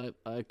that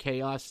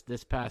chaos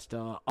this past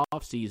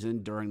off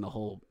season during the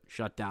whole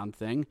shutdown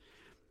thing.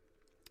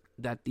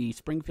 That the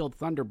Springfield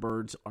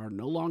Thunderbirds are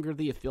no longer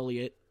the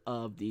affiliate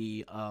of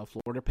the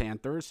Florida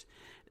Panthers.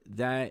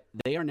 That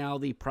they are now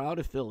the proud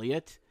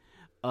affiliate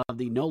of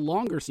the no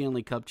longer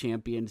Stanley Cup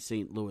champion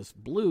St. Louis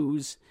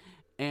Blues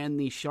and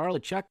the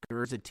Charlotte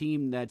Checkers, a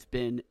team that's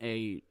been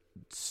a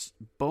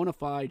bona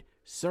fide,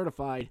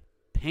 certified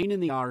pain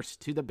in the arse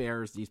to the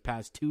Bears these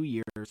past 2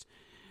 years,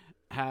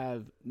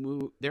 have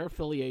moved. Their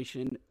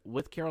affiliation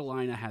with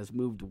Carolina has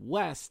moved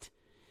west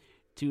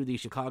to the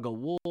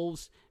Chicago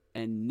Wolves,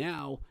 and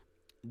now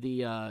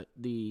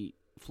the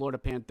Florida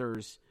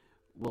Panthers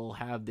will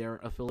have their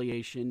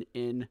affiliation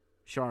in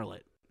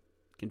Charlotte.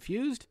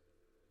 Confused?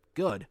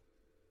 Good.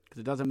 Because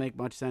it doesn't make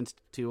much sense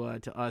to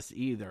us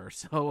either.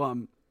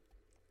 So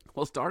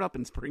we'll start up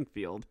in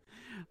Springfield.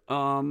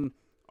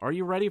 Are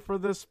you ready for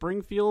the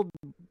Springfield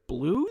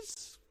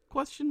Blues?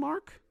 Question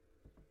mark.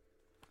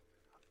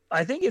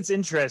 I think it's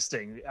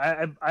interesting.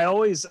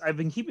 I've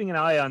been keeping an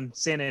eye on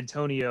San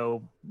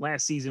Antonio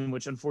last season,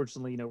 which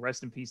unfortunately,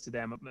 rest in peace to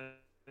them.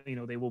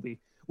 They will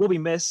be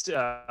missed.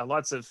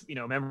 Lots of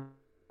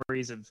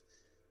memories of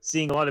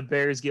seeing a lot of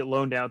Bears get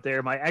loaned out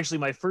there.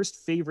 My first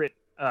favorite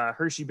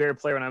Hershey Bear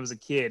player when I was a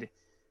kid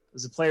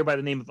was a player by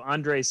the name of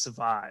Andre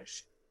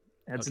Savage.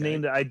 That's a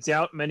name that I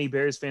doubt many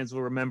Bears fans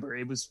will remember.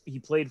 He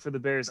played for the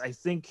Bears, I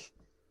think,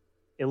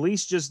 at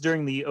least just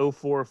during the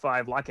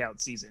 04-05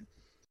 lockout season.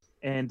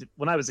 And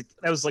when that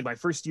was like my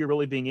first year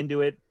really being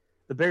into it.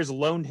 The Bears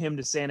loaned him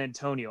to San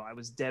Antonio. I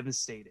was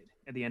devastated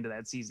at the end of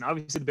that season.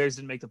 Obviously, the Bears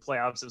didn't make the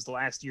playoffs. It was the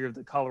last year of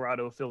the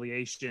Colorado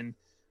affiliation.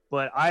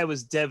 But I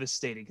was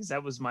devastated because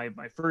that was my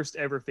first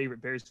ever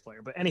favorite Bears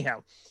player. But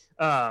anyhow,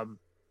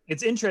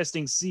 it's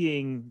interesting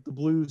seeing the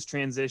Blues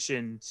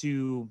transition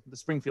to the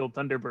Springfield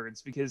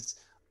Thunderbirds because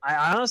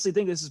I honestly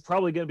think this is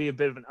probably going to be a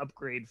bit of an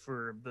upgrade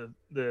for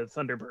the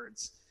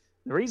Thunderbirds.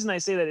 The reason I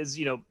say that is,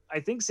 I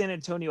think San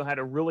Antonio had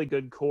a really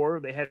good core.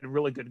 They had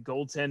really good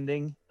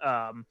goaltending.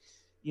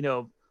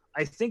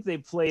 I think they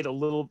played a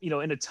little,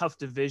 in a tough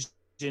division,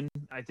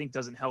 I think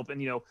doesn't help.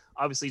 And,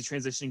 obviously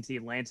transitioning to the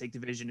Atlantic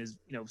division is,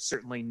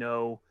 certainly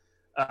no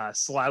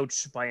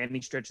slouch by any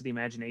stretch of the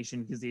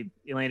imagination because the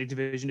Atlantic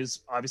division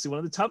is obviously one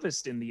of the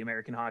toughest in the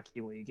American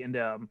Hockey League. And,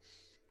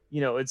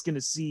 it's going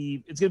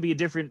to be a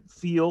different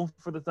feel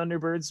for the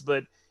Thunderbirds,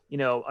 but,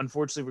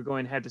 unfortunately we're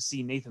going to have to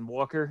see Nathan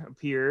Walker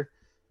appear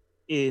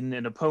in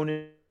an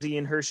opponent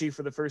in Hershey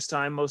for the first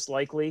time, most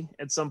likely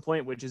at some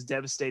point, which is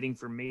devastating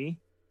for me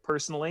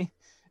personally,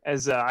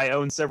 as I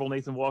own several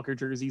Nathan Walker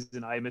jerseys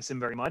and I miss him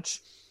very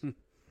much.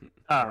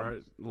 A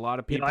lot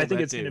of people. I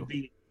think it's going to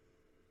be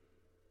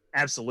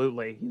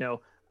absolutely.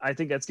 I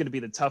think that's going to be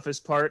the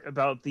toughest part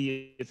about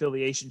the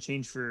affiliation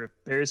change for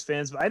Bears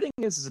fans. But I think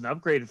this is an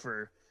upgrade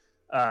for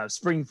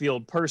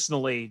Springfield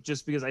personally,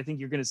 just because I think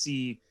you're going to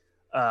see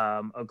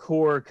a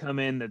core come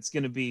in that's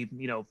going to be,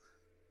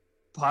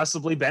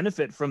 possibly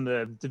benefit from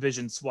the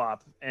division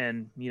swap.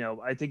 And,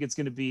 I think it's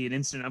going to be an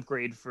instant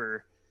upgrade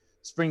for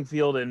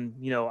Springfield. And,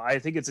 I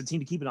think it's a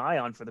team to keep an eye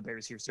on for the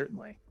Bears here,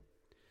 certainly.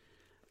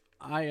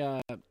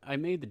 I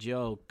made the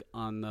joke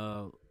on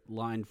the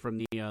line from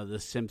the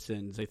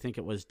Simpsons. I think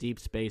it was Deep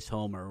Space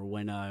Homer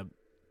when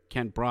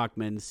Kent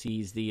Brockman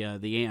sees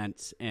the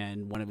ants,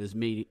 and one of his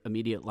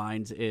immediate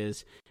lines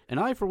is, "And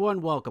I, for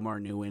one, welcome our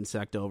new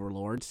insect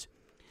overlords."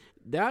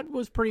 That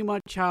was pretty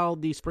much how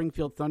the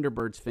Springfield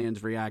Thunderbirds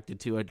fans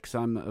reacted to it, because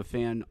I'm a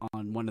fan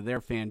on one of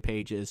their fan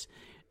pages.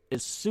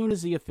 As soon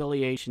as the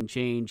affiliation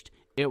changed,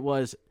 it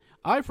was,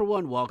 "I, for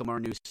one, welcome our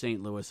new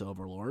St. Louis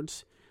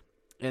overlords."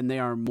 And they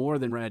are more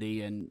than ready,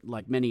 and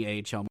like many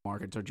AHL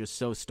markets are just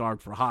so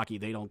starved for hockey,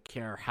 they don't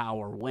care how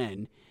or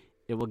when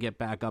it will get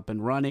back up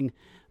and running.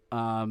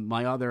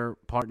 My other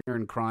partner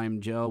in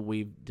crime, Joe,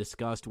 we've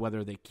discussed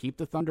whether they keep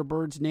the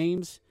Thunderbirds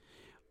names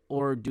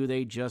or do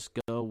they just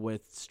go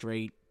with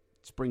straight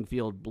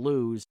Springfield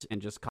Blues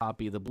and just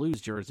copy the Blues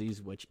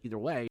jerseys, which either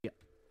way,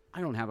 I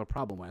don't have a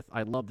problem with.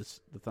 I love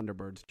the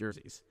Thunderbirds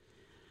jerseys.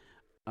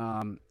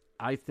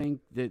 I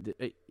think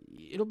that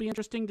it'll be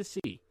interesting to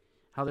see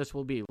how this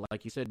will be.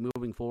 Like you said,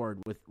 moving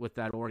forward with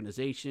that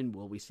organization,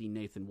 will we see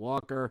Nathan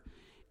Walker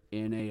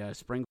in a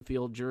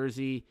Springfield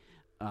jersey?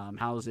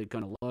 How is it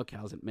going to look?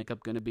 How's it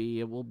makeup going to be?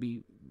 It will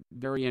be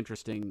very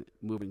interesting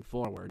moving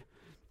forward.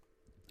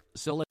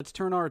 So let's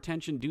turn our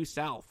attention due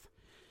south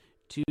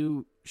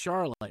to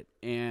Charlotte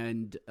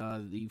and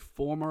the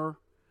former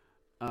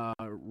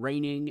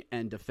reigning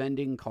and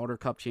defending Calder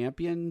Cup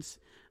champions.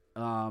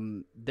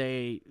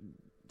 They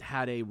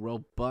had a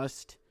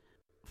robust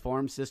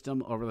farm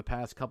system over the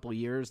past couple of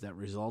years that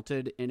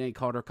resulted in a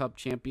Calder Cup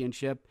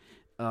championship.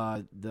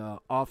 The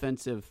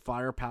offensive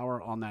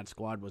firepower on that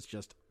squad was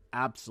just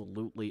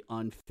absolutely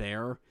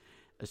unfair,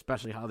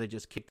 especially how they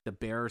just kicked the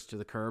Bears to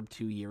the curb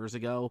 2 years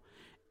ago.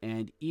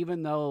 And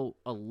even though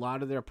a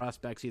lot of their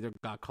prospects either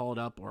got called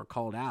up or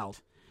called out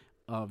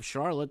of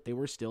Charlotte, they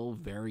were still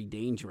very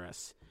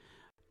dangerous.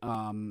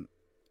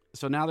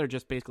 So now they're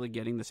just basically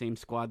getting the same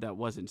squad that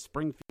was in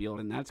Springfield,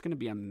 and that's going to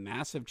be a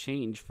massive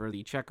change for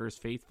the Checkers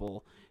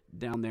faithful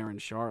down there in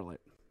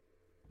Charlotte.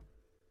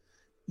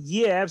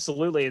 Yeah,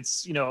 absolutely.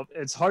 It's,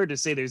 it's hard to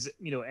say there's,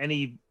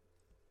 any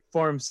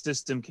farm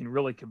system can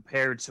really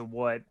compare to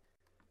what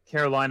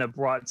Carolina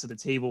brought to the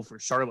table for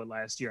Charlotte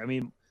last year. I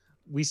mean,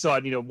 we saw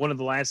it, one of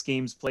the last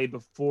games played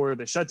before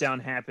the shutdown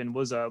happened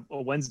was a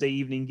Wednesday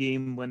evening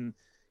game when,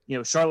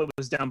 Charlotte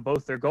was down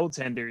both their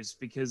goaltenders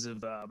because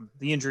of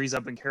the injuries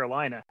up in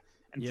Carolina.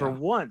 And for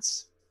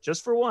once,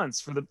 just for once,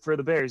 for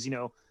the Bears,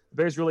 the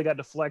Bears really got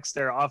to flex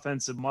their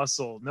offensive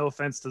muscle. No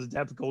offense to the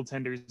depth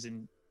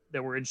goaltenders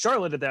that were in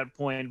Charlotte at that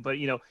point, but,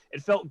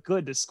 it felt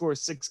good to score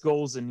 6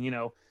 goals and,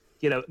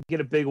 get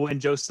a big win.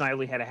 Joe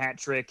Snively had a hat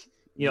trick.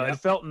 It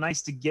felt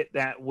nice to get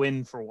that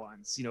win for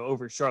once,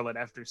 over Charlotte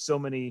after so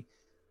many,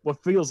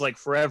 what feels like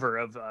forever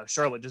of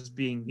Charlotte just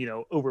being,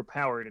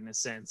 overpowered in a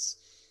sense.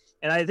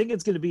 And I think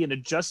it's going to be an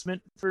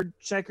adjustment for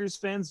Checkers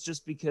fans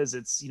just because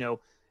it's,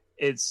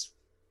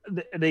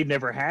 they've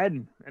never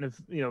had and if,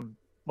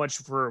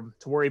 much to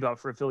worry about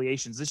for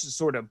affiliations. This just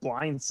sort of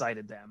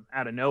blindsided them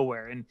out of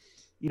nowhere. And,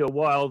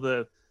 while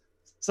the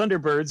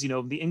Thunderbirds,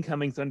 the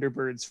incoming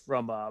Thunderbirds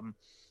from,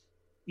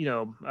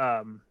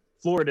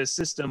 Florida's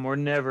system were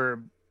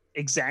never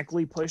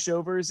exactly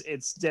pushovers,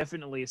 it's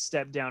definitely a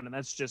step down. And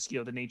that's just,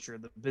 the nature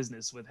of the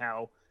business with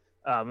how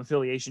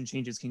affiliation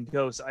changes can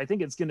go. So I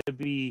think it's going to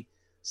be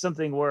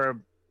something where,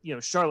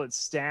 Charlotte's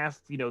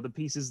staff, the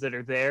pieces that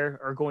are there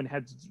are going to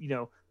have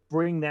to,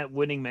 bring that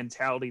winning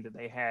mentality that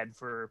they had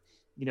for,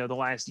 the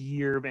last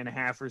year and a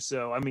half or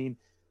so. I mean,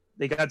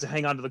 they got to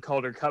hang on to the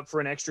Calder Cup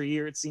for an extra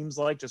year, it seems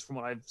like, just from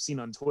what I've seen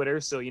on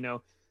Twitter. So,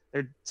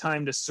 their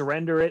time to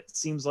surrender it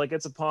seems like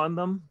it's upon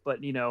them. But,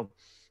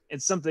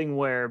 it's something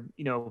where,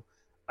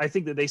 I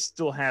think that they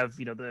still have,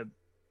 the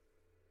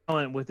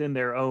talent within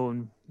their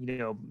own,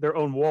 their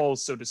own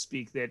walls, so to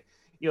speak, that,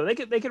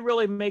 they could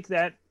really make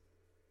that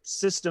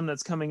system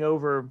that's coming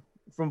over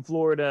from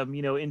Florida,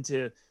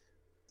 into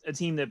a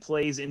team that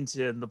plays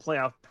into the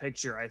playoff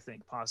picture. I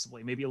think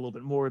possibly maybe a little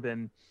bit more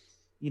than,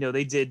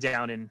 they did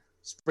down in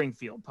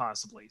Springfield,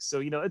 possibly. So,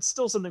 it's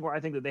still something where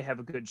I think that they have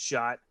a good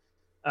shot.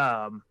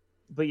 But,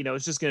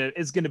 it's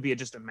going to be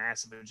just a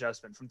massive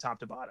adjustment from top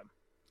to bottom.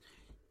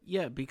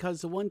 Yeah,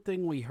 because the one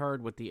thing we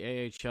heard with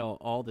the AHL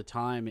all the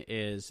time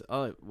is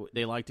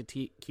they like to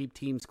keep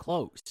teams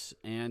close.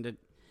 And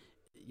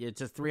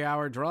it's a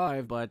 3-hour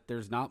drive, but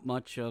there's not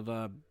much of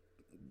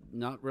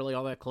not really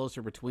all that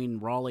closer between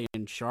Raleigh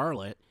and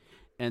Charlotte.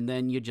 And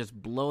then you just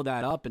blow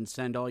that up and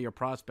send all your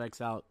prospects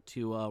out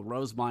to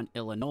Rosemont,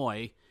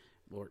 Illinois,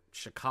 or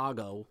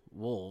Chicago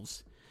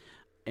Wolves.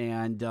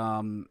 And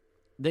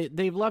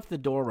they've left the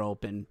door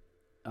open.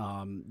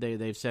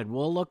 They've said,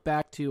 we'll look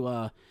back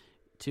to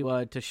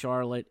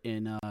Charlotte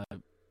in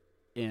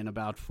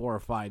about 4 or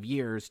 5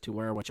 years, to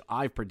which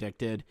I've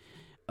predicted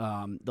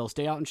they'll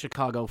stay out in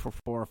Chicago for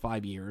 4 or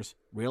 5 years,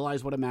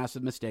 realize what a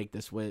massive mistake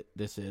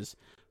this is,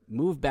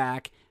 move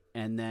back,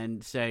 and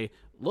then say,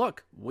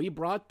 look, we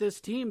brought this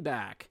team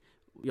back.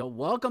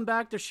 Welcome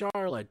back to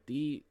Charlotte.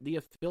 The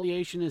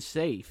affiliation is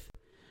safe.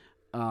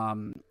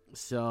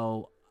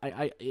 So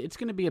it's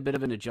going to be a bit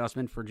of an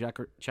adjustment for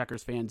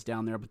Checkers fans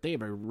down there, but they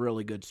have a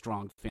really good,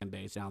 strong fan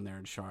base down there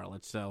in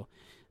Charlotte. So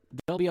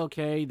they'll be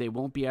okay. They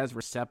won't be as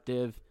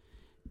receptive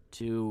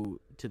to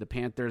the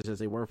Panthers as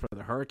they were for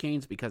the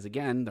Hurricanes, because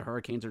again, the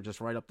Hurricanes are just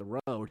right up the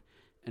road,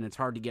 and it's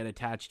hard to get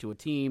attached to a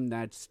team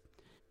that's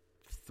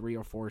 3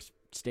 or 4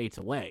 states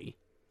away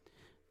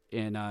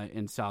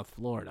in South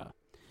Florida.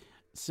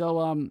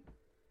 So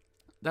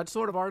that's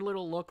sort of our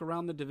little look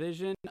around the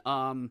division.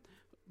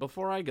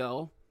 Before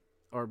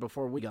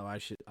we go,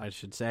 I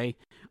should say,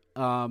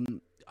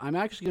 I'm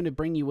actually going to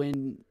bring you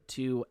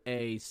into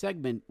a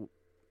segment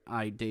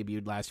I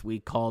debuted last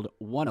week called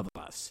One of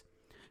Us,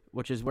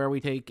 which is where we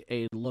take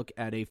a look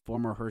at a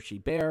former Hershey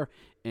Bear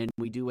and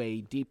we do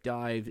a deep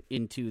dive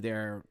into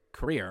their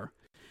career.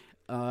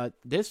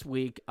 This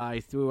week, I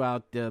threw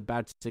out the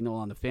bat signal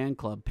on the fan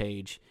club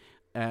page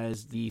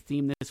as the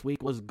theme this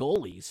week was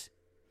goalies.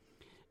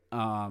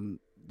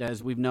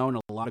 As we've known,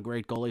 a lot of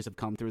great goalies have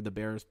come through the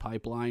Bears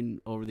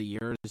pipeline over the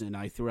years, and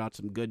I threw out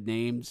some good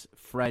names.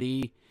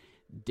 Freddie,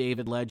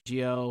 David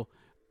Leggio,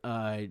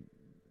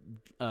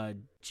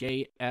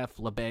 J.F.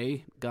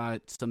 LeBay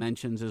got some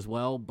mentions as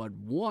well, but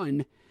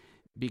one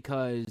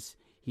because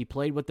he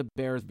played with the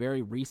Bears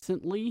very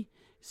recently.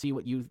 See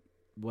what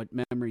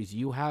memories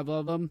you have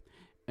of him,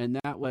 and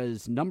that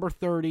was number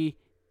 30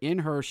 in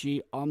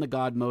Hershey on the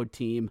God Mode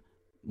team,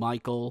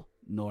 Michael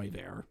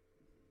Neuver.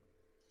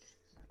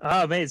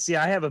 Oh man, see,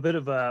 I have a bit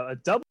of a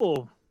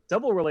double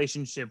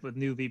relationship with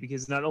Nuvi,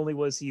 because not only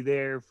was he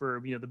there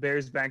for the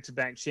Bears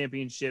back-to-back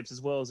championships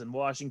as well as in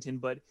Washington,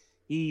 but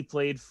he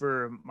played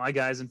for my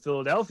guys in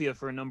Philadelphia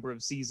for a number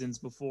of seasons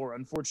before,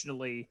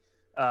 unfortunately,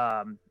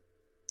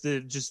 the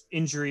just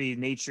injury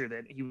nature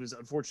that he was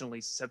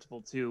unfortunately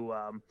susceptible to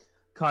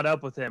caught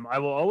up with him. I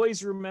will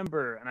always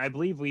remember, and I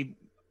believe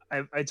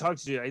I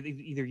talked to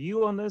either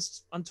you on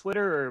this on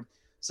Twitter or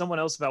someone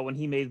else about when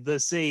he made the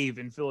save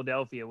in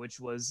Philadelphia, which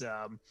was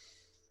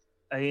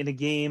in a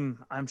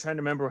game, I'm trying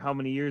to remember how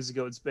many years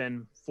ago, it's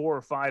been 4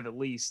 or 5 at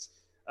least,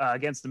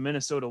 against the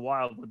Minnesota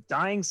Wild. With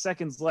dying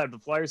seconds left, the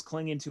Flyers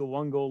clinging to a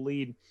 1-goal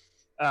lead.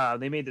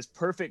 They made this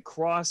perfect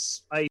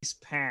cross-ice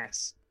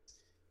pass,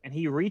 and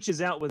he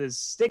reaches out with his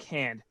stick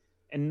hand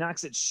and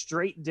knocks it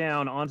straight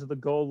down onto the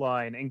goal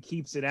line and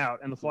keeps it out.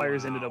 And the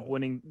Flyers ended up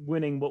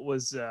winning what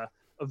was a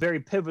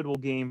very pivotal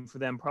game for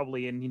them,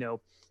 probably in,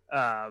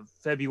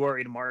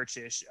 February to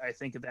March-ish, I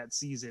think, of that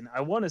season.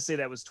 I want to say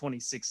that was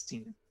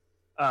 2016.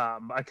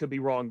 I could be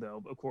wrong,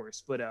 though, of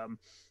course. But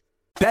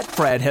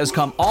Betfred has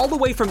come all the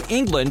way from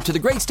England to the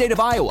great state of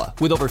Iowa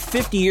with over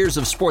 50 years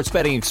of sports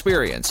betting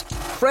experience.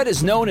 Fred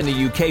is known in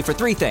the UK for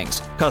 3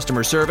 things: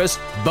 customer service,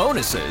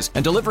 bonuses,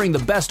 and delivering the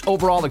best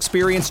overall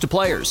experience to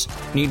players.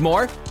 Need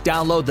more?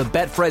 Download the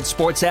Betfred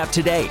Sports app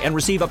today and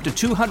receive up to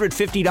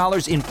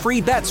 $250 in free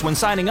bets when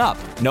signing up.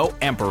 No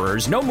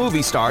emperors, no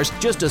movie stars,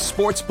 just a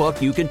sports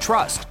book you can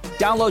trust.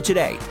 Download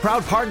today.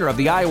 Proud partner of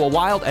the Iowa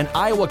Wild and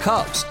Iowa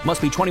Cubs.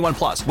 Must be 21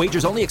 plus.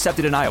 Wagers only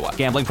accepted in Iowa.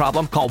 Gambling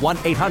problem? Call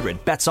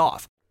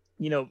 1-800-BETS-OFF.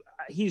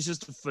 He's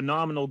just a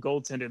phenomenal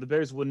goaltender. The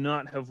Bears would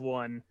not have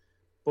won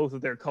both of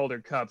their Calder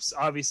Cups.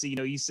 Obviously,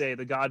 you say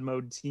the God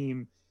Mode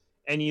team,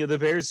 and, the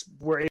Bears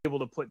were able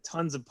to put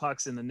tons of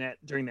pucks in the net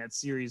during that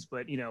series.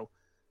 But,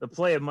 the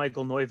play of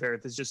Michael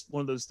Neuwirth is just one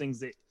of those things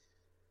that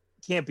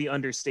can't be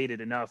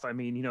understated enough. I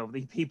mean,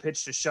 he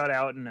pitched a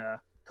shutout in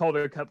a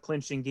Calder Cup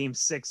clinching Game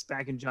 6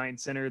 back in Giant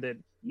Center that,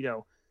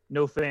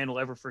 no fan will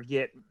ever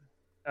forget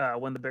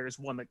when the Bears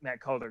won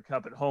that Calder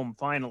Cup at home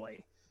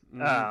finally.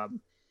 Mm-hmm.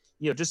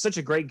 Just such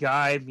a great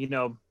guy.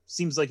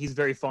 Seems like he's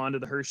very fond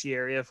of the Hershey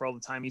area for all the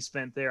time he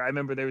spent there. I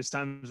remember there was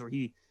times where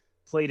he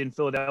played in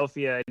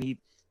Philadelphia and he,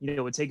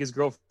 would take his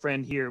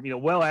girlfriend here,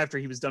 well after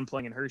he was done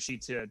playing in Hershey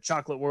to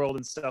Chocolate World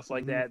and stuff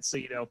like that. So,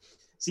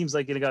 seems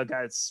like a guy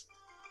that's,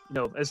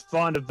 as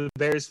fond of the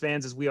Bears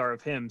fans as we are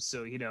of him.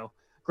 So,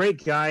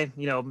 great guy,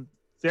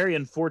 very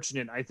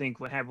unfortunate, I think,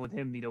 what happened with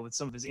him, with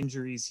some of his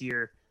injuries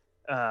here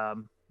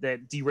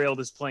that derailed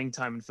his playing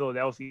time in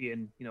Philadelphia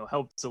and,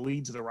 helped to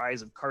lead to the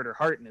rise of Carter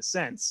Hart in a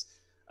sense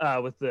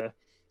with the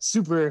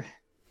super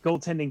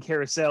goaltending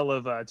carousel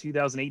of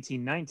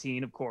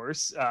 2018-19, of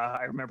course.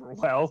 I remember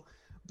well.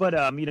 But,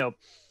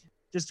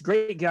 just a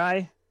great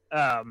guy.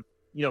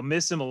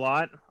 Miss him a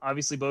lot,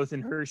 obviously both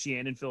in Hershey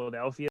and in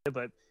Philadelphia.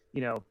 But,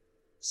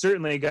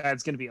 certainly a guy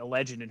that's going to be a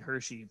legend in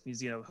Hershey.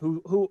 He's,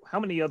 how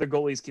many other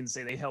goalies can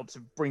say they helped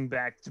to bring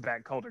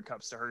back-to-back Calder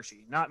Cups to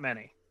Hershey? Not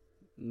many.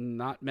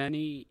 Not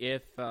many,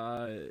 if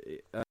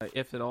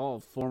at all.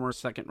 Former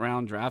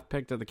second-round draft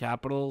pick to the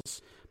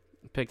Capitals,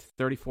 picked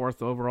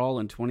 34th overall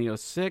in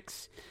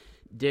 2006.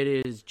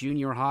 Did his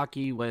junior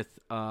hockey with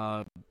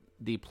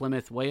the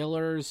Plymouth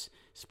Whalers,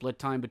 split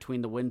time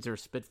between the Windsor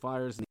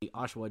Spitfires and the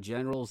Oshawa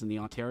Generals in the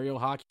Ontario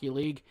Hockey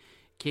League.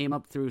 Came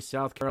up through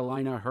South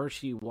Carolina,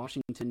 Hershey,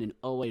 Washington in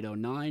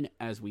 08-09.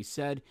 As we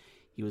said,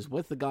 he was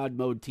with the God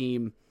Mode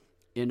team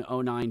in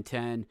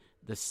 09-10.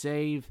 The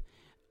save,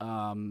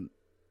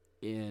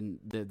 in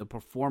the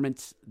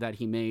performance that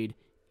he made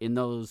in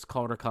those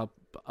Calder Cup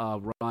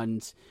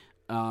runs,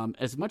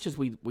 as much as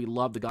we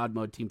love the God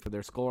Mode team for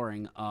their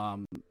scoring,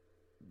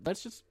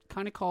 let's just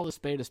kind of call a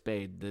spade a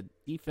spade. The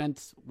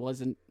defense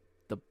wasn't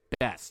the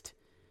best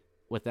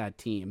with that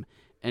team.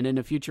 And in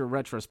a future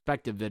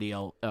retrospective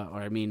video,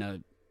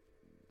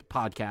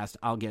 podcast,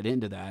 I'll get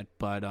into that.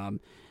 But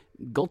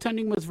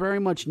goaltending was very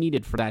much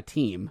needed for that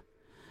team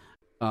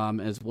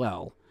as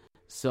well.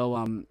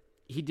 So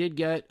he did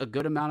get a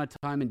good amount of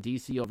time in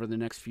D.C. over the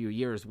next few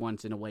years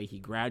once, in a way, he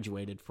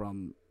graduated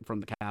from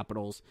the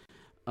Capitals.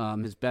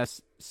 His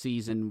best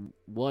season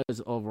was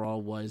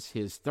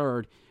his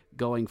third,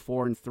 going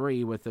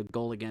 4-3 with a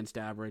goal against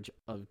average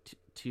of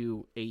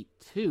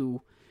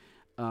 .282.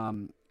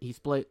 He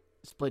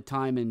split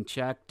time in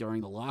Czech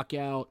during the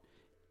lockout,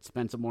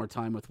 spent some more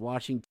time with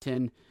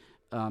Washington,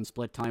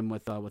 split time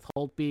with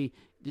Holtby.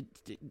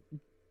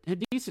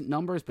 Had decent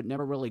numbers, but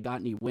never really got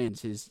any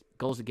wins. His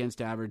goals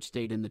against average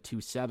stayed in the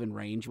 .27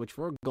 range, which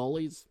for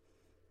goalies,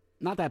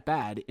 not that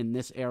bad in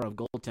this era of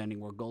goaltending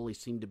where goalies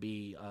seem to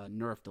be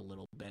nerfed a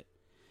little bit.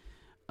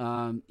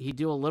 He'd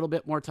do a little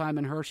bit more time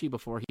in Hershey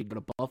before he'd go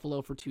to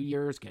Buffalo for 2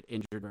 years, get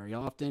injured very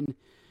often,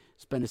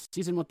 spend a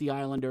season with the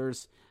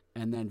Islanders,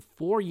 and then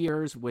 4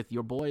 years with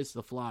your boys,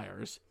 the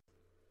Flyers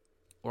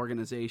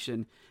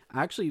organization.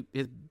 Actually,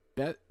 his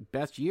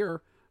best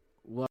year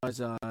was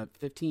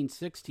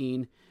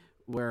 15-16,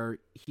 where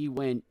he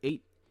went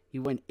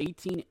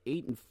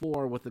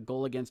 18-8-4 with a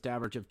goal against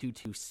average of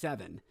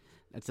 .227.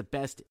 That's the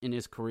best in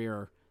his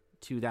career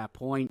to that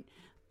point.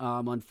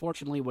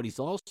 Unfortunately, what he's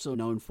also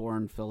known for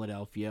in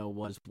Philadelphia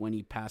was when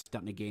he passed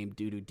out in a game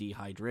due to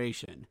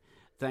dehydration.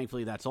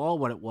 Thankfully, that's all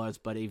what it was,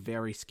 but a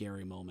very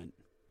scary moment.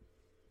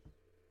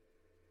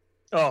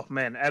 Oh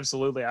man,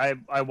 absolutely.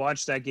 I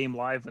watched that game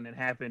live when it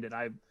happened, and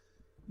I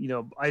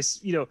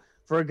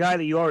for a guy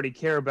that you already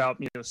care about,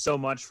 so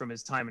much from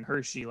his time in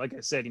Hershey, like I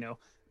said,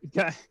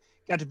 got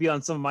to be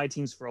on some of my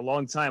teams for a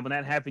long time. When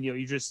that happened, you're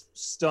just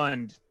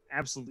stunned,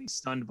 absolutely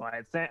stunned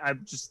by it. I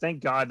just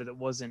thank God that it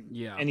wasn't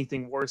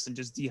anything worse than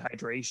just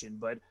dehydration.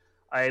 But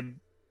I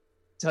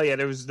tell you,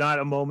 there was not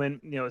a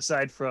moment,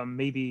 aside from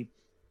maybe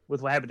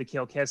with what happened to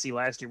Cale Kessie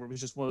last year, where it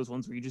was just one of those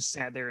ones where you just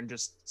sat there and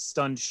just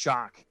stunned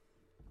shock,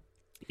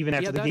 even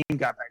after the game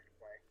got back.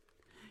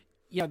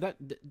 Yeah,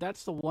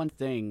 that's the one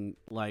thing,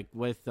 like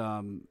with,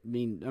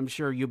 I'm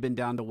sure you've been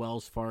down to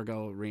Wells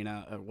Fargo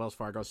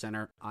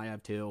Center. I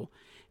have too.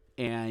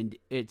 And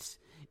it's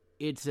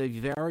a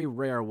very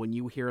rare when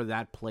you hear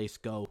that place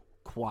go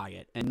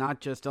quiet and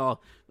not just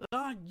all,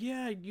 oh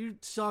yeah, you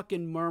suck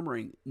and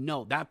murmuring.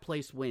 No, that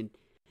place went,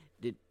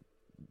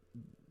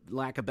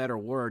 lack a better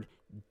word,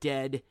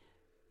 dead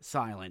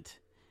silent.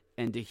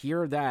 And to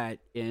hear that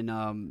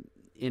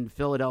in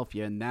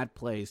Philadelphia, in that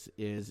place,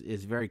 is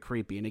very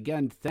creepy. And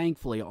again,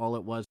 thankfully, all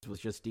it was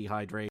just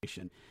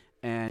dehydration.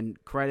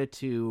 And credit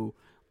to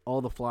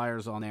all the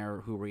Flyers on there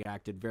who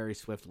reacted very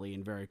swiftly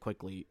and very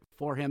quickly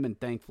for him. And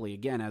thankfully,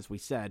 again, as we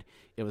said,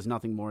 it was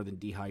nothing more than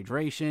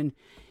dehydration.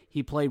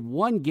 He played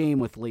one game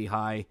with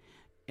Lehigh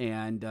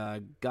and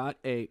got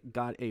a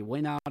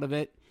win out of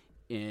it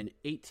in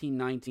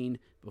 18-19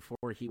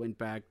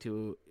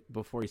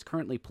 before he's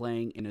currently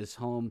playing in his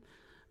home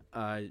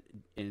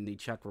in the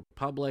Czech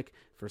Republic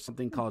for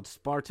something called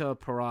Sparta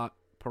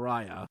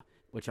Praia,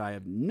 which I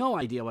have no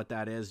idea what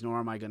that is, nor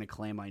am I going to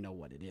claim I know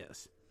what it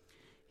is.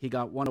 He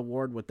got one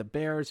award with the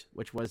Bears,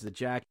 which was the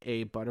Jack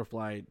A.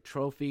 Butterfly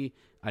Trophy.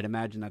 I'd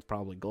imagine that's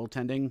probably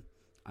goaltending.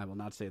 I will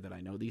not say that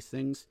I know these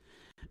things.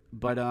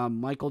 But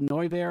Michael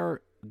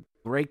Neuvirth,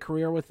 great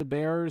career with the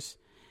Bears.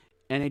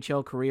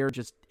 NHL career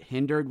just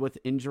hindered with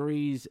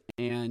injuries,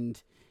 and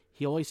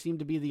he always seemed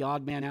to be the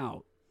odd man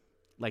out.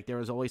 Like, there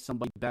was always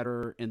somebody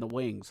better in the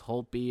wings.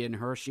 Holtby in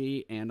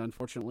Hershey, and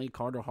unfortunately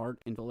Carter Hart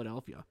in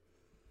Philadelphia.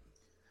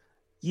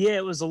 Yeah,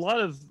 it was a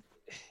lot of...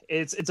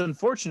 It's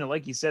unfortunate,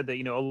 like you said, that,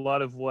 a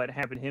lot of what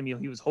happened to him,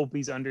 he was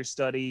Holtby's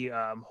understudy.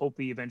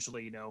 Holtby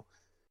eventually,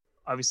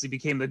 obviously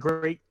became the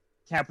great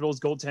Capitals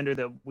goaltender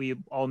that we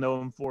all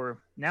know him for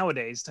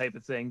nowadays, type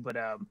of thing. But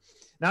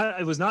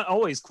it was not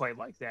always quite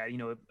like that.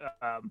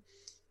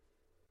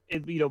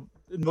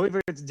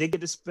 Neuvirth did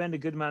get to spend a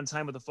good amount of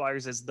time with the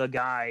Flyers as the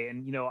guy,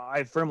 and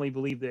I firmly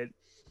believe that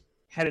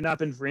had it not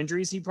been for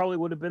injuries, he probably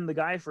would have been the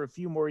guy for a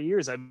few more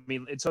years. I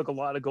mean, it took a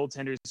lot of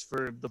goaltenders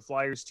for the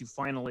Flyers to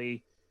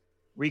finally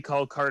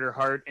recall Carter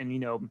Hart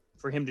and,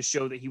 for him to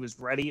show that he was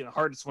ready. And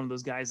Hart is one of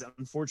those guys that,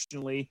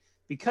 unfortunately,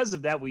 because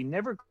of that, we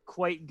never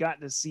quite got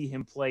to see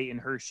him play in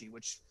Hershey,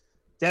 which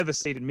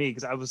devastated me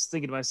because I was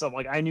thinking to myself,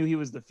 like, I knew he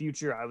was the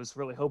future. I was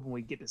really hoping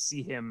we'd get to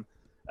see him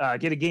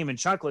get a game in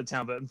Chocolate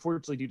Town, but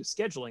unfortunately, due to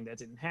scheduling, that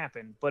didn't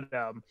happen. But,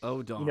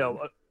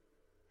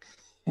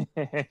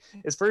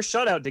 his first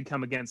shutout did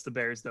come against the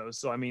Bears, though.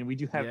 So, I mean, we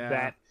do have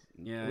that.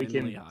 Yeah, we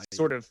can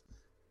sort of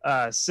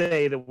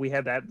say that we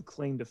have that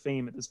claim to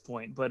fame at this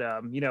point. But,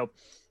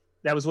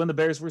 that was when the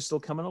Bears were still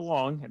coming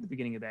along at the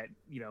beginning of that,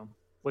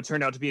 what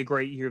turned out to be a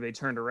great year. They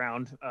turned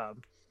around,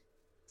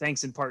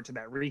 thanks in part to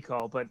that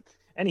recall. But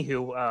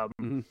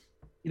anywho,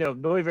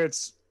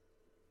 Neuvirth's,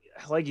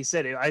 like you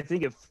said, I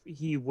think if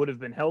he would have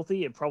been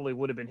healthy, it probably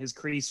would have been his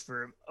crease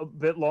for a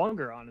bit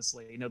longer,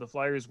 honestly. The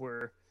Flyers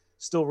were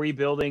still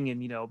rebuilding,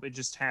 and, it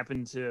just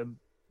happened to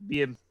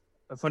be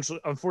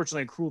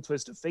unfortunately a cruel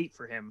twist of fate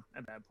for him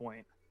at that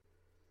point.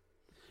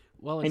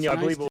 Well, and I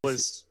believe it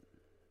was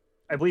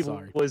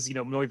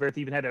Neuvirth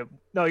even had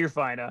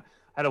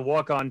had a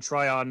walk-on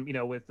try-on,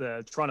 with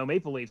the Toronto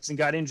Maple Leafs and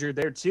got injured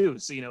there too.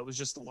 So, it was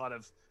just a lot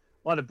of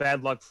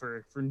bad luck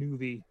for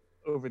Neuvirth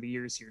over the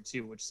years here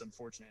too, which is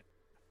unfortunate.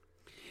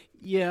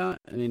 Yeah,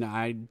 I mean,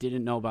 I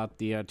didn't know about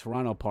the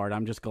Toronto part.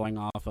 I'm just going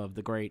off of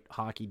the great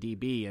hockey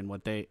DB and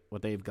what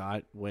they've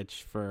got,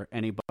 which for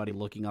anybody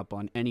looking up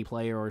on any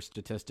player or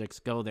statistics,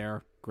 go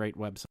there. Great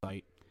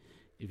website.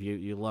 If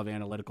you love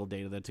analytical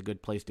data, that's a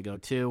good place to go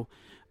too.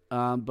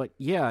 But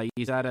yeah,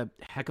 he's had a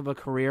heck of a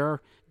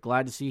career.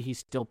 Glad to see he's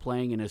still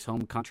playing in his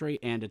home country,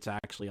 and it's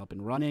actually up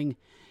and running.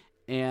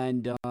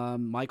 And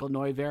Michael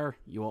Neuvirth,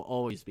 you will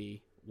always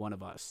be one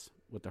of us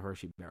with the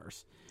Hershey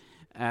Bears.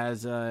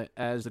 As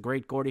the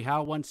great Gordie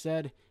Howe once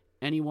said,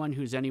 anyone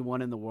who's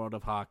anyone in the world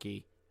of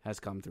hockey has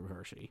come through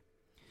Hershey.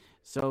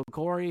 So,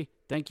 Corey,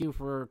 thank you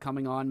for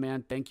coming on,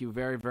 man. Thank you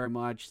very, very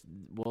much.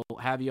 We'll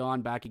have you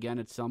on back again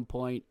at some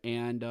point,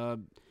 and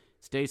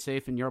stay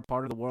safe in your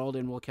part of the world,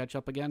 and we'll catch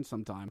up again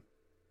sometime.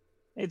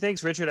 Hey,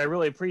 thanks, Richard. I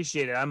really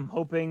appreciate it. I'm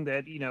hoping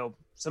that,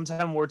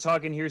 sometime we're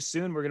talking here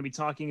soon, we're going to be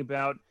talking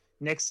about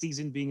next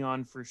season being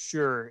on for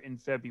sure in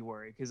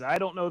February, because I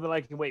don't know that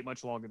I can wait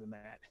much longer than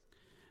that.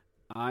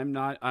 I'm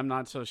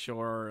not so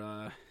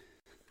sure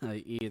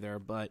either,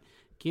 but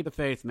keep the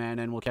faith, man,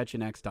 and we'll catch you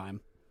next time.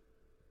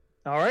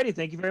 All righty.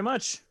 Thank you very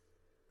much.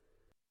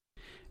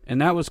 And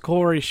that was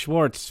Corey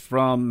Swartz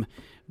from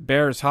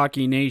Bears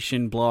Hockey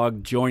Nation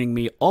blog joining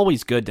me.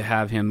 Always good to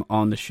have him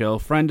on the show.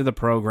 Friend of the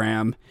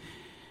program.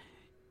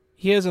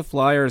 He is a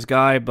Flyers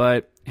guy,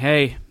 but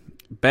hey,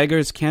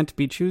 beggars can't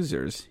be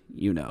choosers,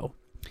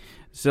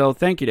 So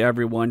thank you to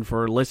everyone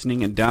for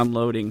listening and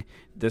downloading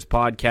this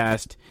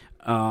podcast.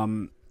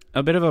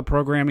 A bit of a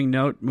programming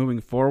note moving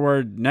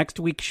forward. Next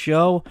week's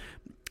show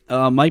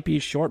might be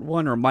a short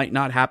one or might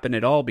not happen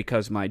at all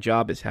because my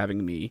job is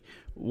having me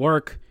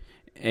work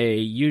a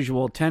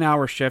usual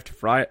 10-hour shift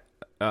Friday,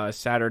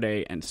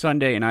 Saturday, and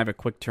Sunday, and I have a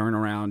quick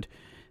turnaround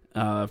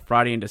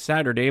Friday into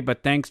Saturday,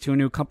 but thanks to a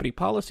new company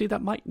policy,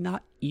 that might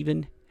not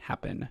even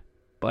happen.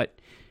 But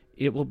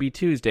it will be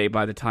Tuesday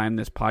by the time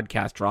this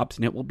podcast drops,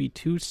 and it will be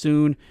too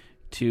soon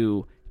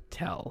to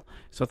tell.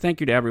 So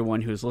thank you to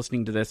everyone who's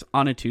listening to this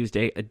on a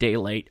Tuesday, a day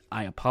late.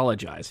 I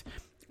apologize.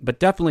 But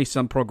definitely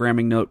some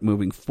programming note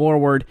moving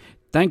forward.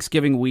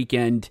 Thanksgiving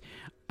weekend.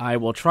 I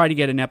will try to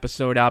get an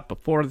episode out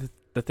before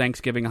the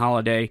Thanksgiving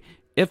holiday.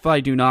 If I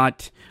do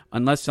not,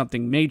 unless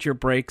something major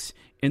breaks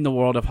in the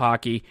world of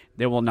hockey,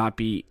 there will not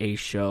be a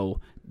show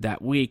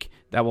that week.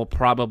 That will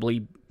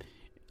probably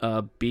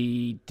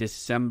be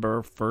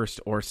December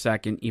 1st or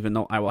 2nd, even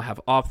though I will have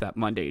off that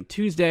Monday and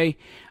Tuesday.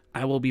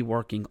 I will be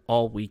working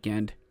all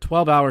weekend,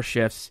 12-hour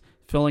shifts,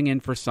 filling in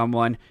for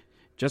someone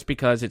just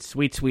because it's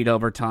sweet, sweet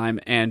overtime,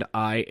 and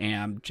I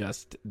am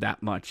just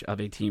that much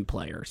of a team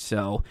player.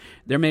 So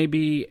there may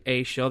be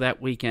a show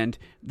that weekend.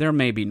 There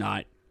may be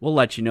not. We'll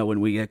let you know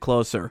when we get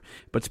closer.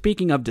 But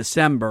speaking of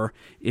December,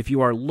 if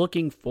you are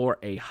looking for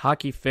a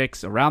hockey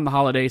fix around the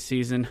holiday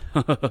season,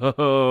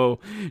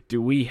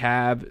 do we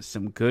have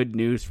some good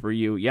news for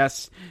you?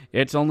 Yes,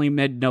 it's only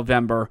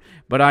mid-November,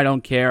 but I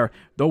don't care.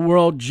 The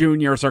World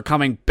Juniors are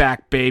coming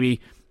back,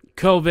 baby.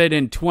 COVID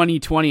in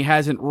 2020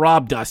 hasn't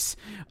robbed us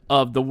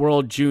of the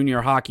World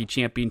Junior Hockey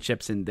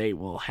Championships, and they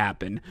will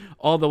happen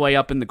all the way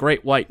up in the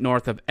Great White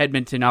North of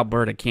Edmonton,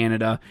 Alberta,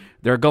 Canada.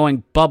 They're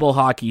going bubble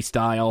hockey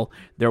style.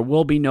 There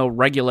will be no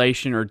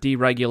regulation or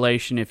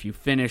deregulation if you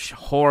finish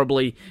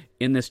horribly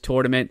in this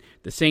tournament.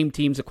 The same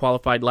teams that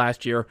qualified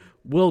last year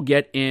will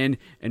get in,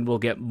 and we'll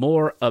get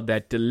more of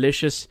that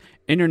delicious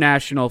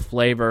international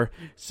flavor,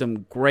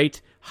 some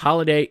great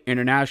holiday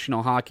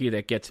international hockey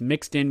that gets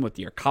mixed in with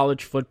your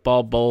college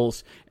football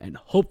bowls, and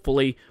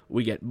hopefully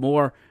we get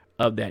more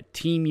of that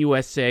Team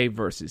USA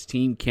versus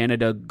Team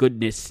Canada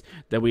goodness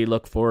that we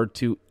look forward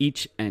to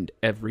each and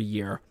every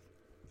year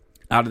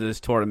out of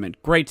this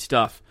tournament. Great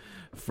stuff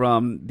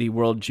from the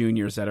World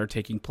Juniors that are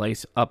taking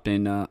place up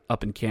in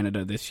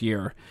Canada this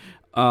year.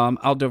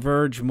 I'll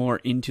diverge more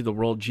into the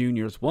World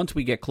Juniors once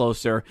we get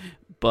closer,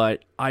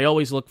 but I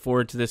always look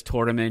forward to this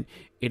tournament.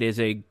 It is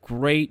a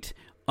great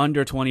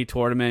under-20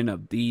 tournament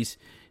of these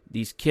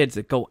kids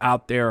that go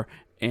out there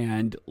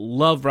and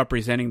love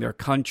representing their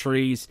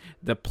countries.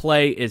 The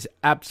play is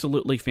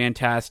absolutely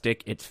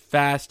fantastic. It's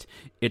fast.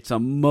 It's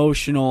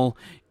emotional.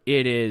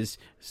 It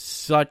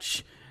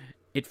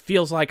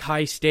feels like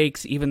high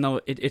stakes, even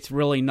though it's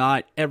really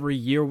not. Every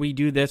year we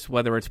do this,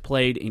 whether it's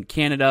played in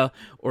Canada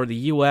or the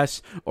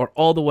U.S. or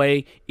all the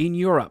way in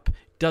Europe.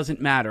 Doesn't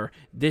matter.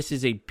 This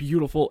is a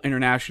beautiful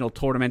international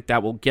tournament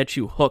that will get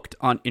you hooked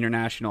on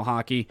international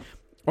hockey.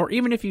 Or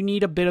even if you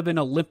need a bit of an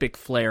Olympic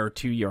flair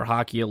to your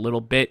hockey a little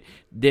bit,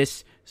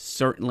 this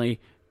certainly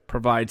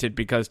provides it,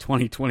 because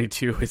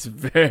 2022 is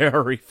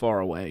very far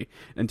away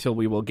until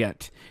we will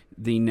get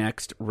the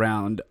next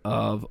round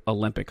of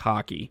Olympic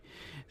hockey.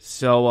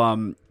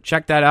 So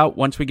check that out.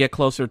 Once we get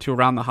closer to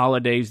around the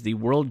holidays, the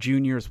World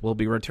Juniors will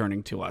be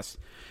returning to us.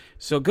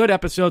 So good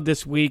episode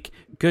this week.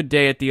 Good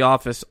day at the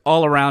office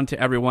all around to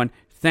everyone.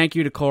 Thank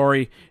you to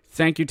Corey.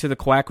 Thank you to the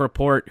Quack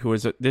Report, who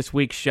is this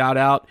week's shout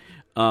out.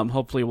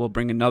 Hopefully we'll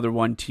bring another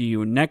one to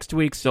you next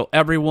week. So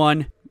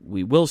everyone,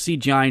 we will see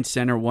Giants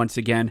Center once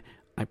again.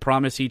 I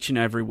promise each and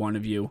every one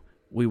of you,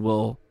 we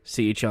will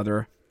see each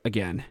other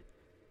again.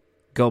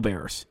 Go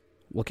Bears.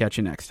 We'll catch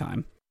you next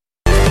time.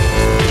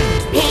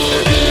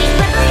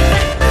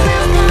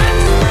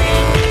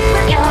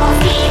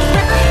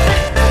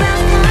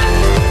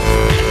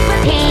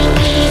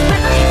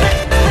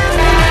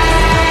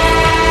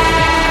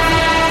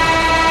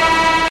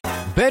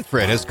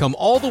 Betfred has come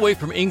all the way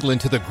from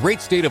England to the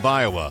great state of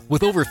Iowa.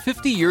 With over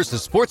 50 years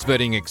of sports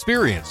betting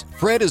experience,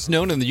 Fred is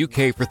known in the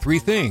UK for three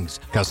things: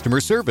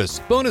 customer service,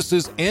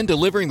 bonuses, and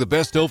delivering the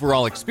best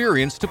overall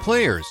experience to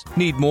players.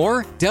 Need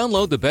more?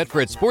 Download the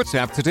Betfred Sports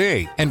app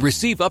today and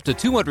receive up to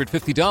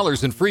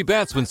 $250 in free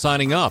bets when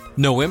signing up.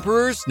 No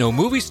emperors, no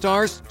movie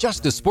stars,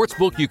 just a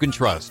sportsbook you can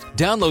trust.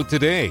 Download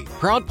today.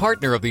 Proud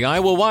partner of the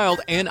Iowa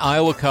Wild and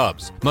Iowa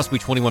Cubs. Must be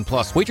 21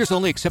 plus. Wagers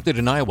only accepted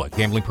in Iowa.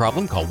 Gambling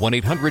problem? Call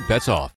 1-800-BETS-OFF.